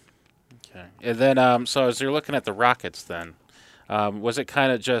 Okay. And then, so as you're looking at the rockets then, was it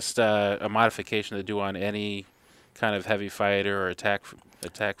kind of just a modification to do on any kind of heavy fighter or attack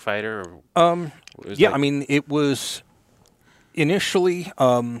fighter? Or I mean, it was initially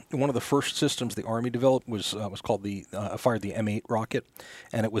one of the first systems the Army developed was called fired the M8 rocket,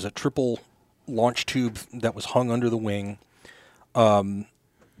 and it was a triple launch tube that was hung under the wing.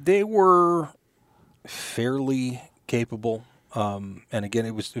 They were fairly capable, and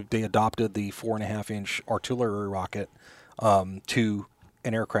again, they adopted the 4.5-inch artillery rocket to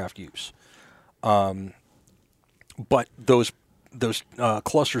an aircraft use. But those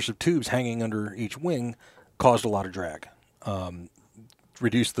clusters of tubes hanging under each wing caused a lot of drag.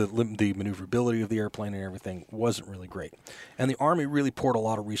 Reduced the maneuverability of the airplane, and everything wasn't really great. And the Army really poured a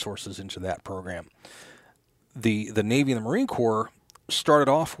lot of resources into that program. The Navy and the Marine Corps started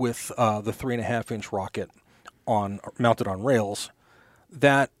off with the 3.5-inch rocket mounted on rails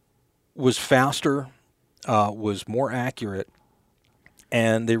that was faster, was more accurate,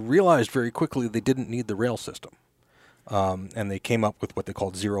 and they realized very quickly they didn't need the rail system. And they came up with what they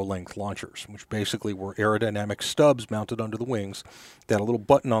called zero-length launchers, which basically were aerodynamic stubs mounted under the wings that a little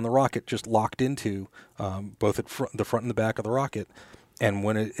button on the rocket just locked into both at the front and the back of the rocket. And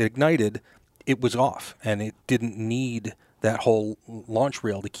when it ignited, it was off, and it didn't need that whole launch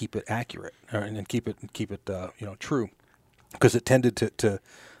rail to keep it accurate and keep it true, because it tended to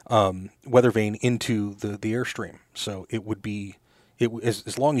weather vane into the airstream. So it would be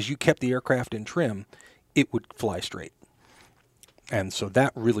as long as you kept the aircraft in trim, it would fly straight. And so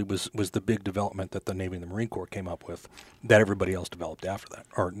that really was the big development that the Navy and the Marine Corps came up with, that everybody else developed after that,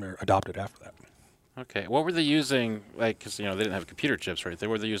 or adopted after that. Okay. What were they using, because they didn't have computer chips, right? What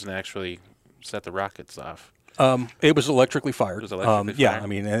were they using to actually set the rockets off? It was electrically fired. It was electrically yeah, fired? I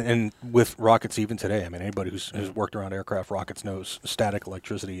mean, and with rockets even today, I mean, anybody who's worked around aircraft rockets knows static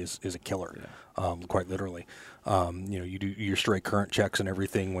electricity is a killer, quite literally. You do your straight current checks and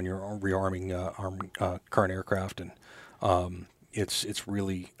everything when you're rearming current aircraft, and It's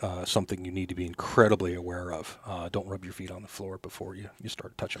really something you need to be incredibly aware of. Don't rub your feet on the floor before you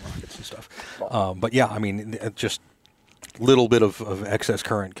start touching rockets and stuff. But yeah, I mean, just little bit of excess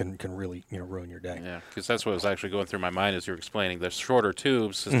current can really ruin your day. Yeah, because that's what was actually going through my mind as you were explaining. The shorter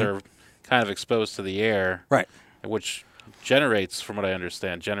tubes, Mm-hmm. they're kind of exposed to the air, Right. which generates, from what I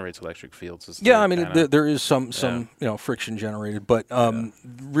understand, generates electric fields. Yeah, I mean, there is some friction generated, but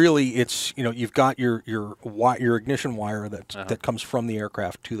really, it's you've got your ignition wire that comes from the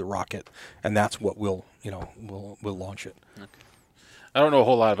aircraft to the rocket, and that's what will launch it. I don't know a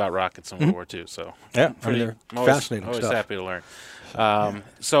whole lot about rockets in World War II, so Yeah, pretty, they're fascinating always stuff. happy to learn.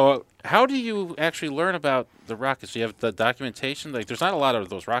 So how do you actually learn about the rockets? Do you have the documentation? Like, there's not a lot of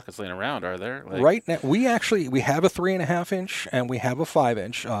those rockets laying around, are there? Like, Right now, we have a 3.5 inch and we have a 5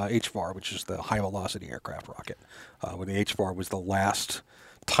 inch HVAR, which is the high velocity aircraft rocket. Where the HVAR was the last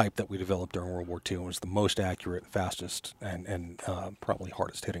type that we developed during World War II and was the most accurate, fastest, and probably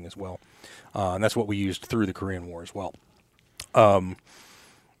hardest hitting as well. And that's what we used through the Korean War as well.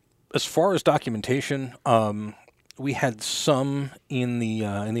 As far as documentation, we had some in the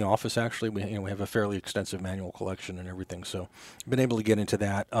office. Actually, we have a fairly extensive manual collection and everything, so been able to get into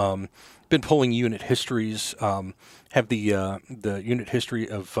that. Been pulling unit histories. Have the unit history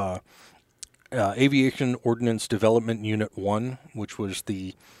of Aviation Ordnance Development Unit 1, which was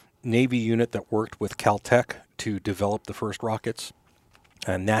the Navy unit that worked with Caltech to develop the first rockets,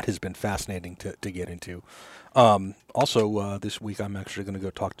 and that has been fascinating to get into. Also, this week I'm actually going to go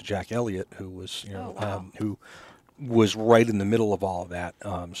talk to Jack Elliott, who was who was right in the middle of all of that.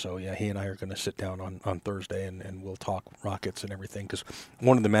 So yeah, he and I are going to sit down on Thursday and we'll talk rockets and everything, because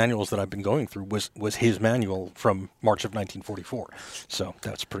one of the manuals that I've been going through was his manual from March of 1944. So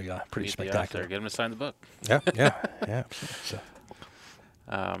that's pretty spectacular. Get him to sign the book. Yeah. So.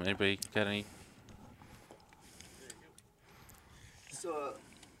 Anybody got any? So,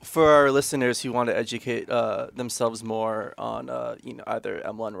 for our listeners who want to educate themselves more on either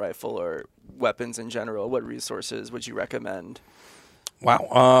M1 rifle or weapons in general, what resources would you recommend?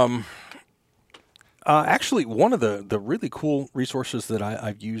 Wow. Actually, one of the really cool resources that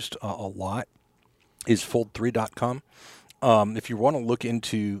I've used a lot is fold3.com. If you want to look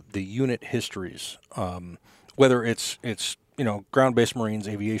into the unit histories, whether it's ground-based Marines,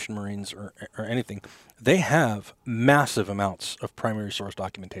 aviation Marines, or anything, they have massive amounts of primary source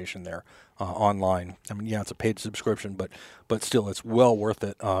documentation there online. I mean, yeah, it's a paid subscription, but still, it's well worth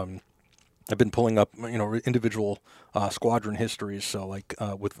it. I've been pulling up, individual squadron histories. So, like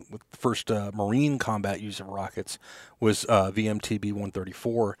with the first Marine combat use of rockets was VMTB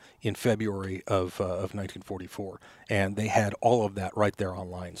 134 in February of 1944, and they had all of that right there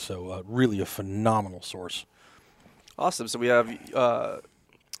online. So, really a phenomenal source. Awesome. So we have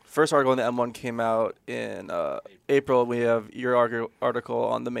first article in the M1 came out in April. We have your article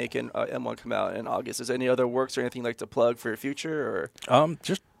on the Macon M1 come out in August. Is there any other works or anything you'd like to plug for your future? Or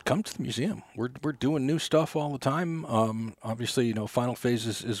just come to the museum. We're doing new stuff all the time. Obviously, final phase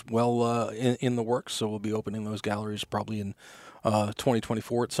is well in the works, so we'll be opening those galleries probably in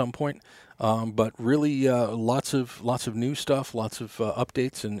 2024 at some point. But really, lots of new stuff, lots of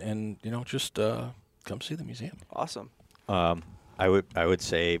updates, and just come see the museum. Awesome. I would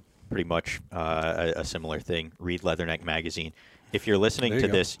say pretty much a similar thing. Read Leatherneck magazine. If you're listening to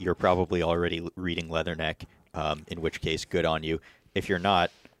this, you're probably already reading Leatherneck, in which case, good on you. If you're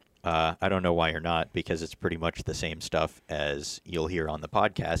not, I don't know why you're not, because it's pretty much the same stuff as you'll hear on the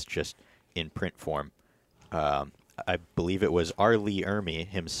podcast, just in print form. I believe it was R. Lee Ermey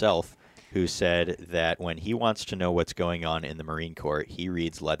himself who said that when he wants to know what's going on in the Marine Corps, he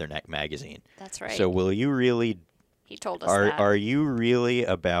reads Leatherneck magazine. That's right. So will you really... He told us that. Are you really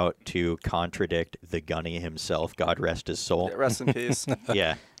about to contradict the Gunny himself, God rest his soul? Yeah, rest in peace.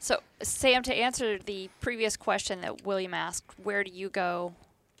 Yeah. So, Sam, to answer the previous question that William asked, where do you go,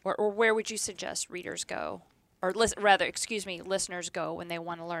 or where would you suggest readers go? Or listeners go when they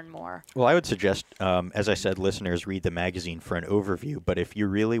want to learn more? Well, I would suggest, as I said, listeners read the magazine for an overview. But if you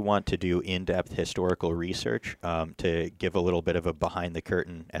really want to do in-depth historical research, to give a little bit of a behind the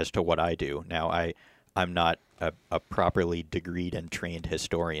curtain as to what I do. Now, I'm not a properly degreed and trained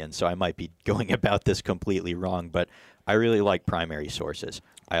historian, so I might be going about this completely wrong. But I really like primary sources.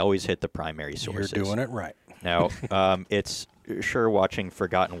 I always hit the primary sources. You're doing it right. Now, it's sure watching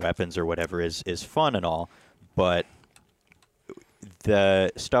Forgotten Weapons or whatever is fun and all. But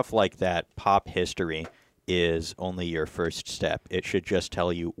the stuff like that, pop history, is only your first step. It should just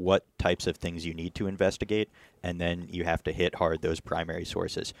tell you what types of things you need to investigate, and then you have to hit hard those primary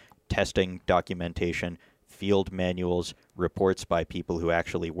sources. Testing documentation, field manuals, reports by people who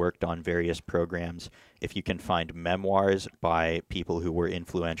actually worked on various programs. If you can find memoirs by people who were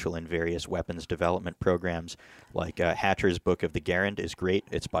influential in various weapons development programs, like Hatcher's Book of the Garand is great.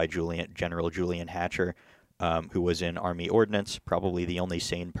 It's by General Julian Hatcher, who was in Army Ordnance, probably the only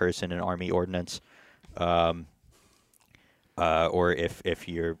sane person in Army Ordnance. Or if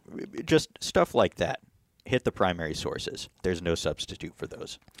you're just stuff like that, hit the primary sources. There's no substitute for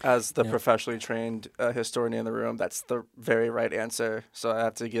those. As the professionally trained historian in the room, that's the very right answer. So I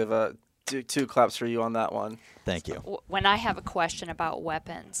have to give two claps for you on that one. Thank you. When I have a question about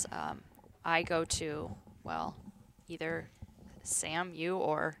weapons, I go to, well, either Sam, you,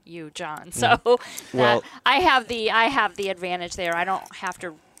 or you, John. So Well- I have the advantage there. I don't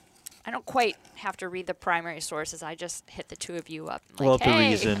quite have to read the primary sources. I just hit the two of you up. Like, Well,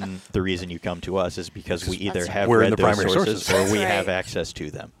 hey. the reason you come to us is because we either That's have We're in read the those primary sources, sources. or we That's have right. access to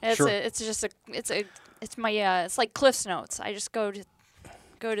them. Sure. It's my it's like Cliff's Notes. I just go to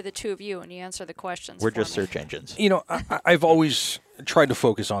the two of you and you answer the questions. We're for just me. search engines. You know, I've always tried to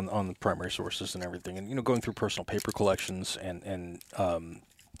focus on the primary sources and everything, and going through personal paper collections and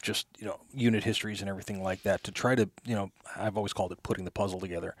just unit histories and everything like that to try to I've always called it putting the puzzle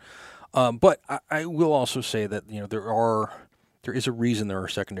together. But I will also say that there is a reason there are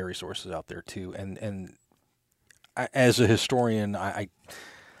secondary sources out there too, and as a historian, I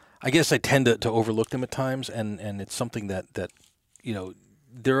guess I tend to overlook them at times, and it's something that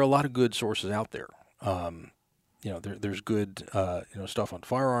there are a lot of good sources out there. There's good stuff on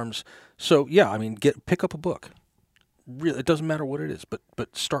firearms. So yeah, I mean, pick up a book. Really, it doesn't matter what it is, but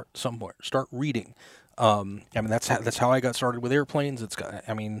start somewhere. Start reading. I mean, that's how I got started with airplanes.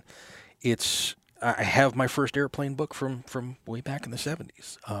 I have my first airplane book from way back in the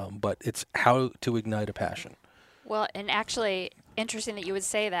 70s. But it's How to Ignite a Passion. Well, and actually, interesting that you would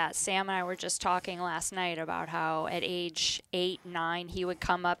say that. Sam and I were just talking last night about how at age 8, 9, he would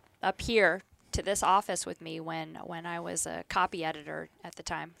come up here to this office with me when I was a copy editor at the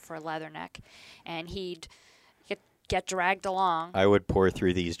time for Leatherneck, and he'd get dragged along. I would pour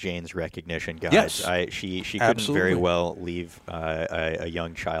through these Jane's recognition guides. Yes. She couldn't Absolutely. very well leave a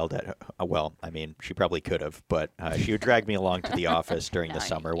young child at. Well, I mean, she probably could have, but she would drag me along to the office during No, the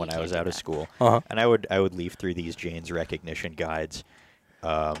summer you when I can't was do out of that. school, Uh-huh. and I would leaf through these Jane's recognition guides,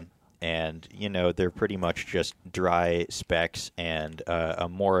 and they're pretty much just dry specs and a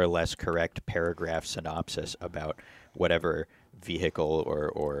more or less correct paragraph synopsis about whatever vehicle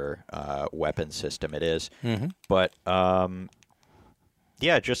or weapon system it is. Mm-hmm. But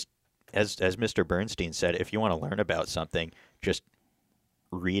yeah, just as Mr. Bernstein said, if you want to learn about something, just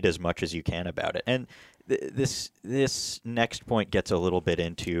read as much as you can about it. And this next point gets a little bit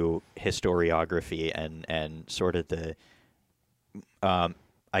into historiography and sort of the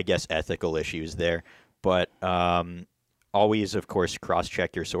I guess ethical issues there. But always, of course,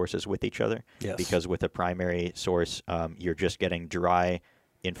 cross-check your sources with each other. Yes. Because with a primary source, you're just getting dry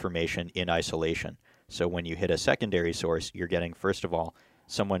information in isolation. So when you hit a secondary source, you're getting, first of all,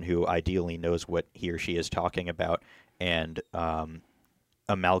 someone who ideally knows what he or she is talking about and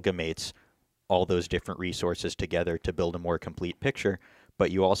amalgamates all those different resources together to build a more complete picture.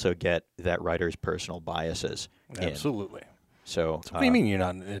 But you also get that writer's personal biases in. Absolutely. So What do you mean you're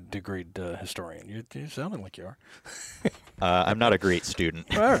not a degreed historian? You're sounding like you are. I'm not a great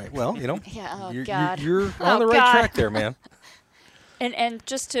student. All right. Well, Yeah, oh, you're, God. you're on Oh, the right God. track there, man. And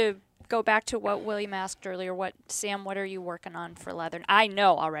just to go back to what William asked earlier, Sam, what are you working on for Leatherneck? I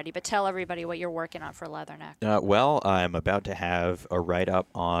know already, but tell everybody what you're working on for Leatherneck. Well, I'm about to have a write-up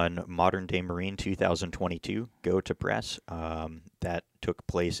on Modern Day Marine 2022, Go to Press. That took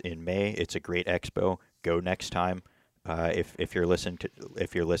place in May. It's a great expo. Go next time. If you're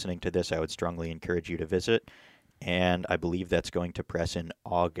listening to this, I would strongly encourage you to visit. And I believe that's going to press in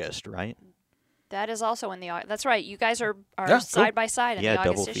August, right? That is also in the August. That's right. You guys are Yeah, cool. side by side in Yeah, the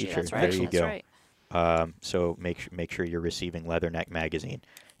August double issue. feature. That's right. There you That's go. right. So make sure you're receiving Leatherneck magazine.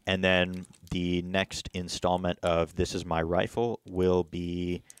 And then the next installment of This Is My Rifle will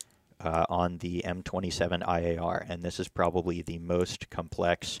be on the M27 IAR, and this is probably the most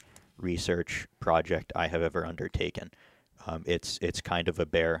complex research project I have ever undertaken. It's kind of a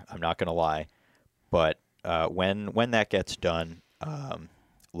bear, I'm not going to lie, but when that gets done,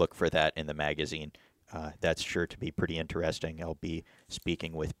 look for that in the magazine. That's sure to be pretty interesting. I'll be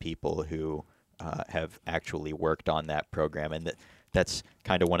speaking with people who have actually worked on that program, and that's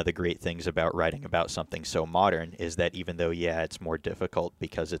kind of one of the great things about writing about something so modern is that even though, yeah, it's more difficult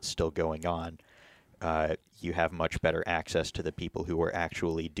because it's still going on, you have much better access to the people who are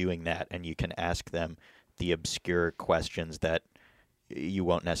actually doing that, and you can ask them the obscure questions that you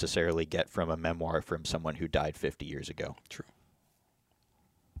won't necessarily get from a memoir from someone who died 50 years ago. True.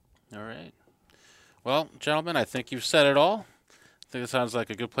 All right. Well, gentlemen, I think you've said it all. I think it sounds like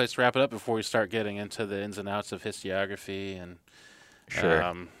a good place to wrap it up before we start getting into the ins and outs of historiography and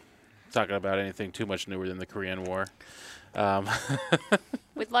Sure. talking about anything too much newer than the Korean War.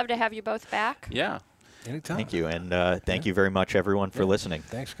 We'd love to have you both back. Yeah. Anytime. Thank you, and thank you very much, everyone, for listening.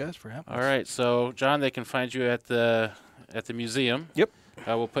 Thanks, guys, for having All us. right. So, John, they can find you at the museum. Yep.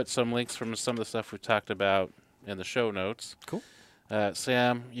 We'll put some links from some of the stuff we've talked about in the show notes. Cool.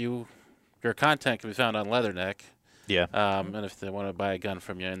 Sam, your content can be found on Leatherneck. Yeah. And if they want to buy a gun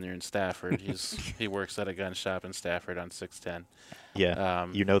from you and you're in Stafford, he works at a gun shop in Stafford on 610. Yeah.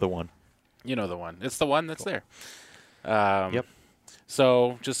 You know the one. You know the one. It's the one that's there. Yep.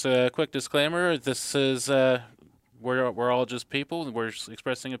 So, just a quick disclaimer: this is we're all just people. We're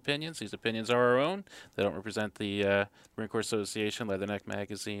expressing opinions. These opinions are our own. They don't represent the Marine Corps Association, Leatherneck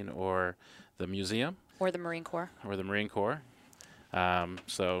Magazine, or the museum, Or the Marine Corps. or the Marine Corps.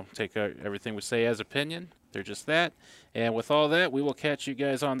 So take everything we say as opinion. They're just that. And with all that, we will catch you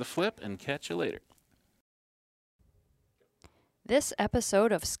guys on the flip and catch you later. This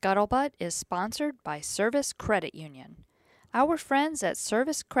episode of Scuttlebutt is sponsored by Service Credit Union. Our friends at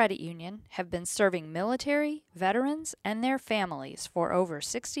Service Credit Union have been serving military, veterans, and their families for over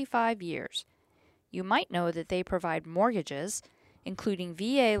 65 years. You might know that they provide mortgages, including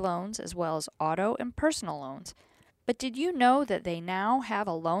VA loans as well as auto and personal loans. But did you know that they now have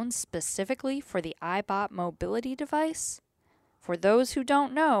a loan specifically for the iBot mobility device? For those who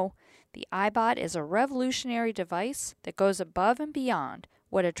don't know, the iBot is a revolutionary device that goes above and beyond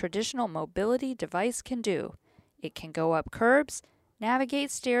what a traditional mobility device can do. It can go up curbs, navigate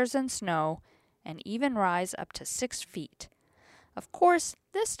stairs and snow, and even rise up to 6 feet. Of course,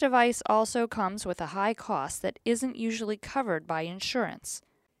 this device also comes with a high cost that isn't usually covered by insurance.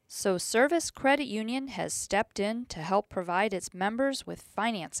 So Service Credit Union has stepped in to help provide its members with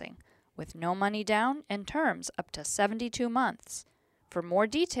financing, with no money down and terms up to 72 months. For more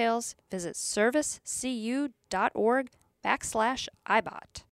details, visit servicecu.org/ibot.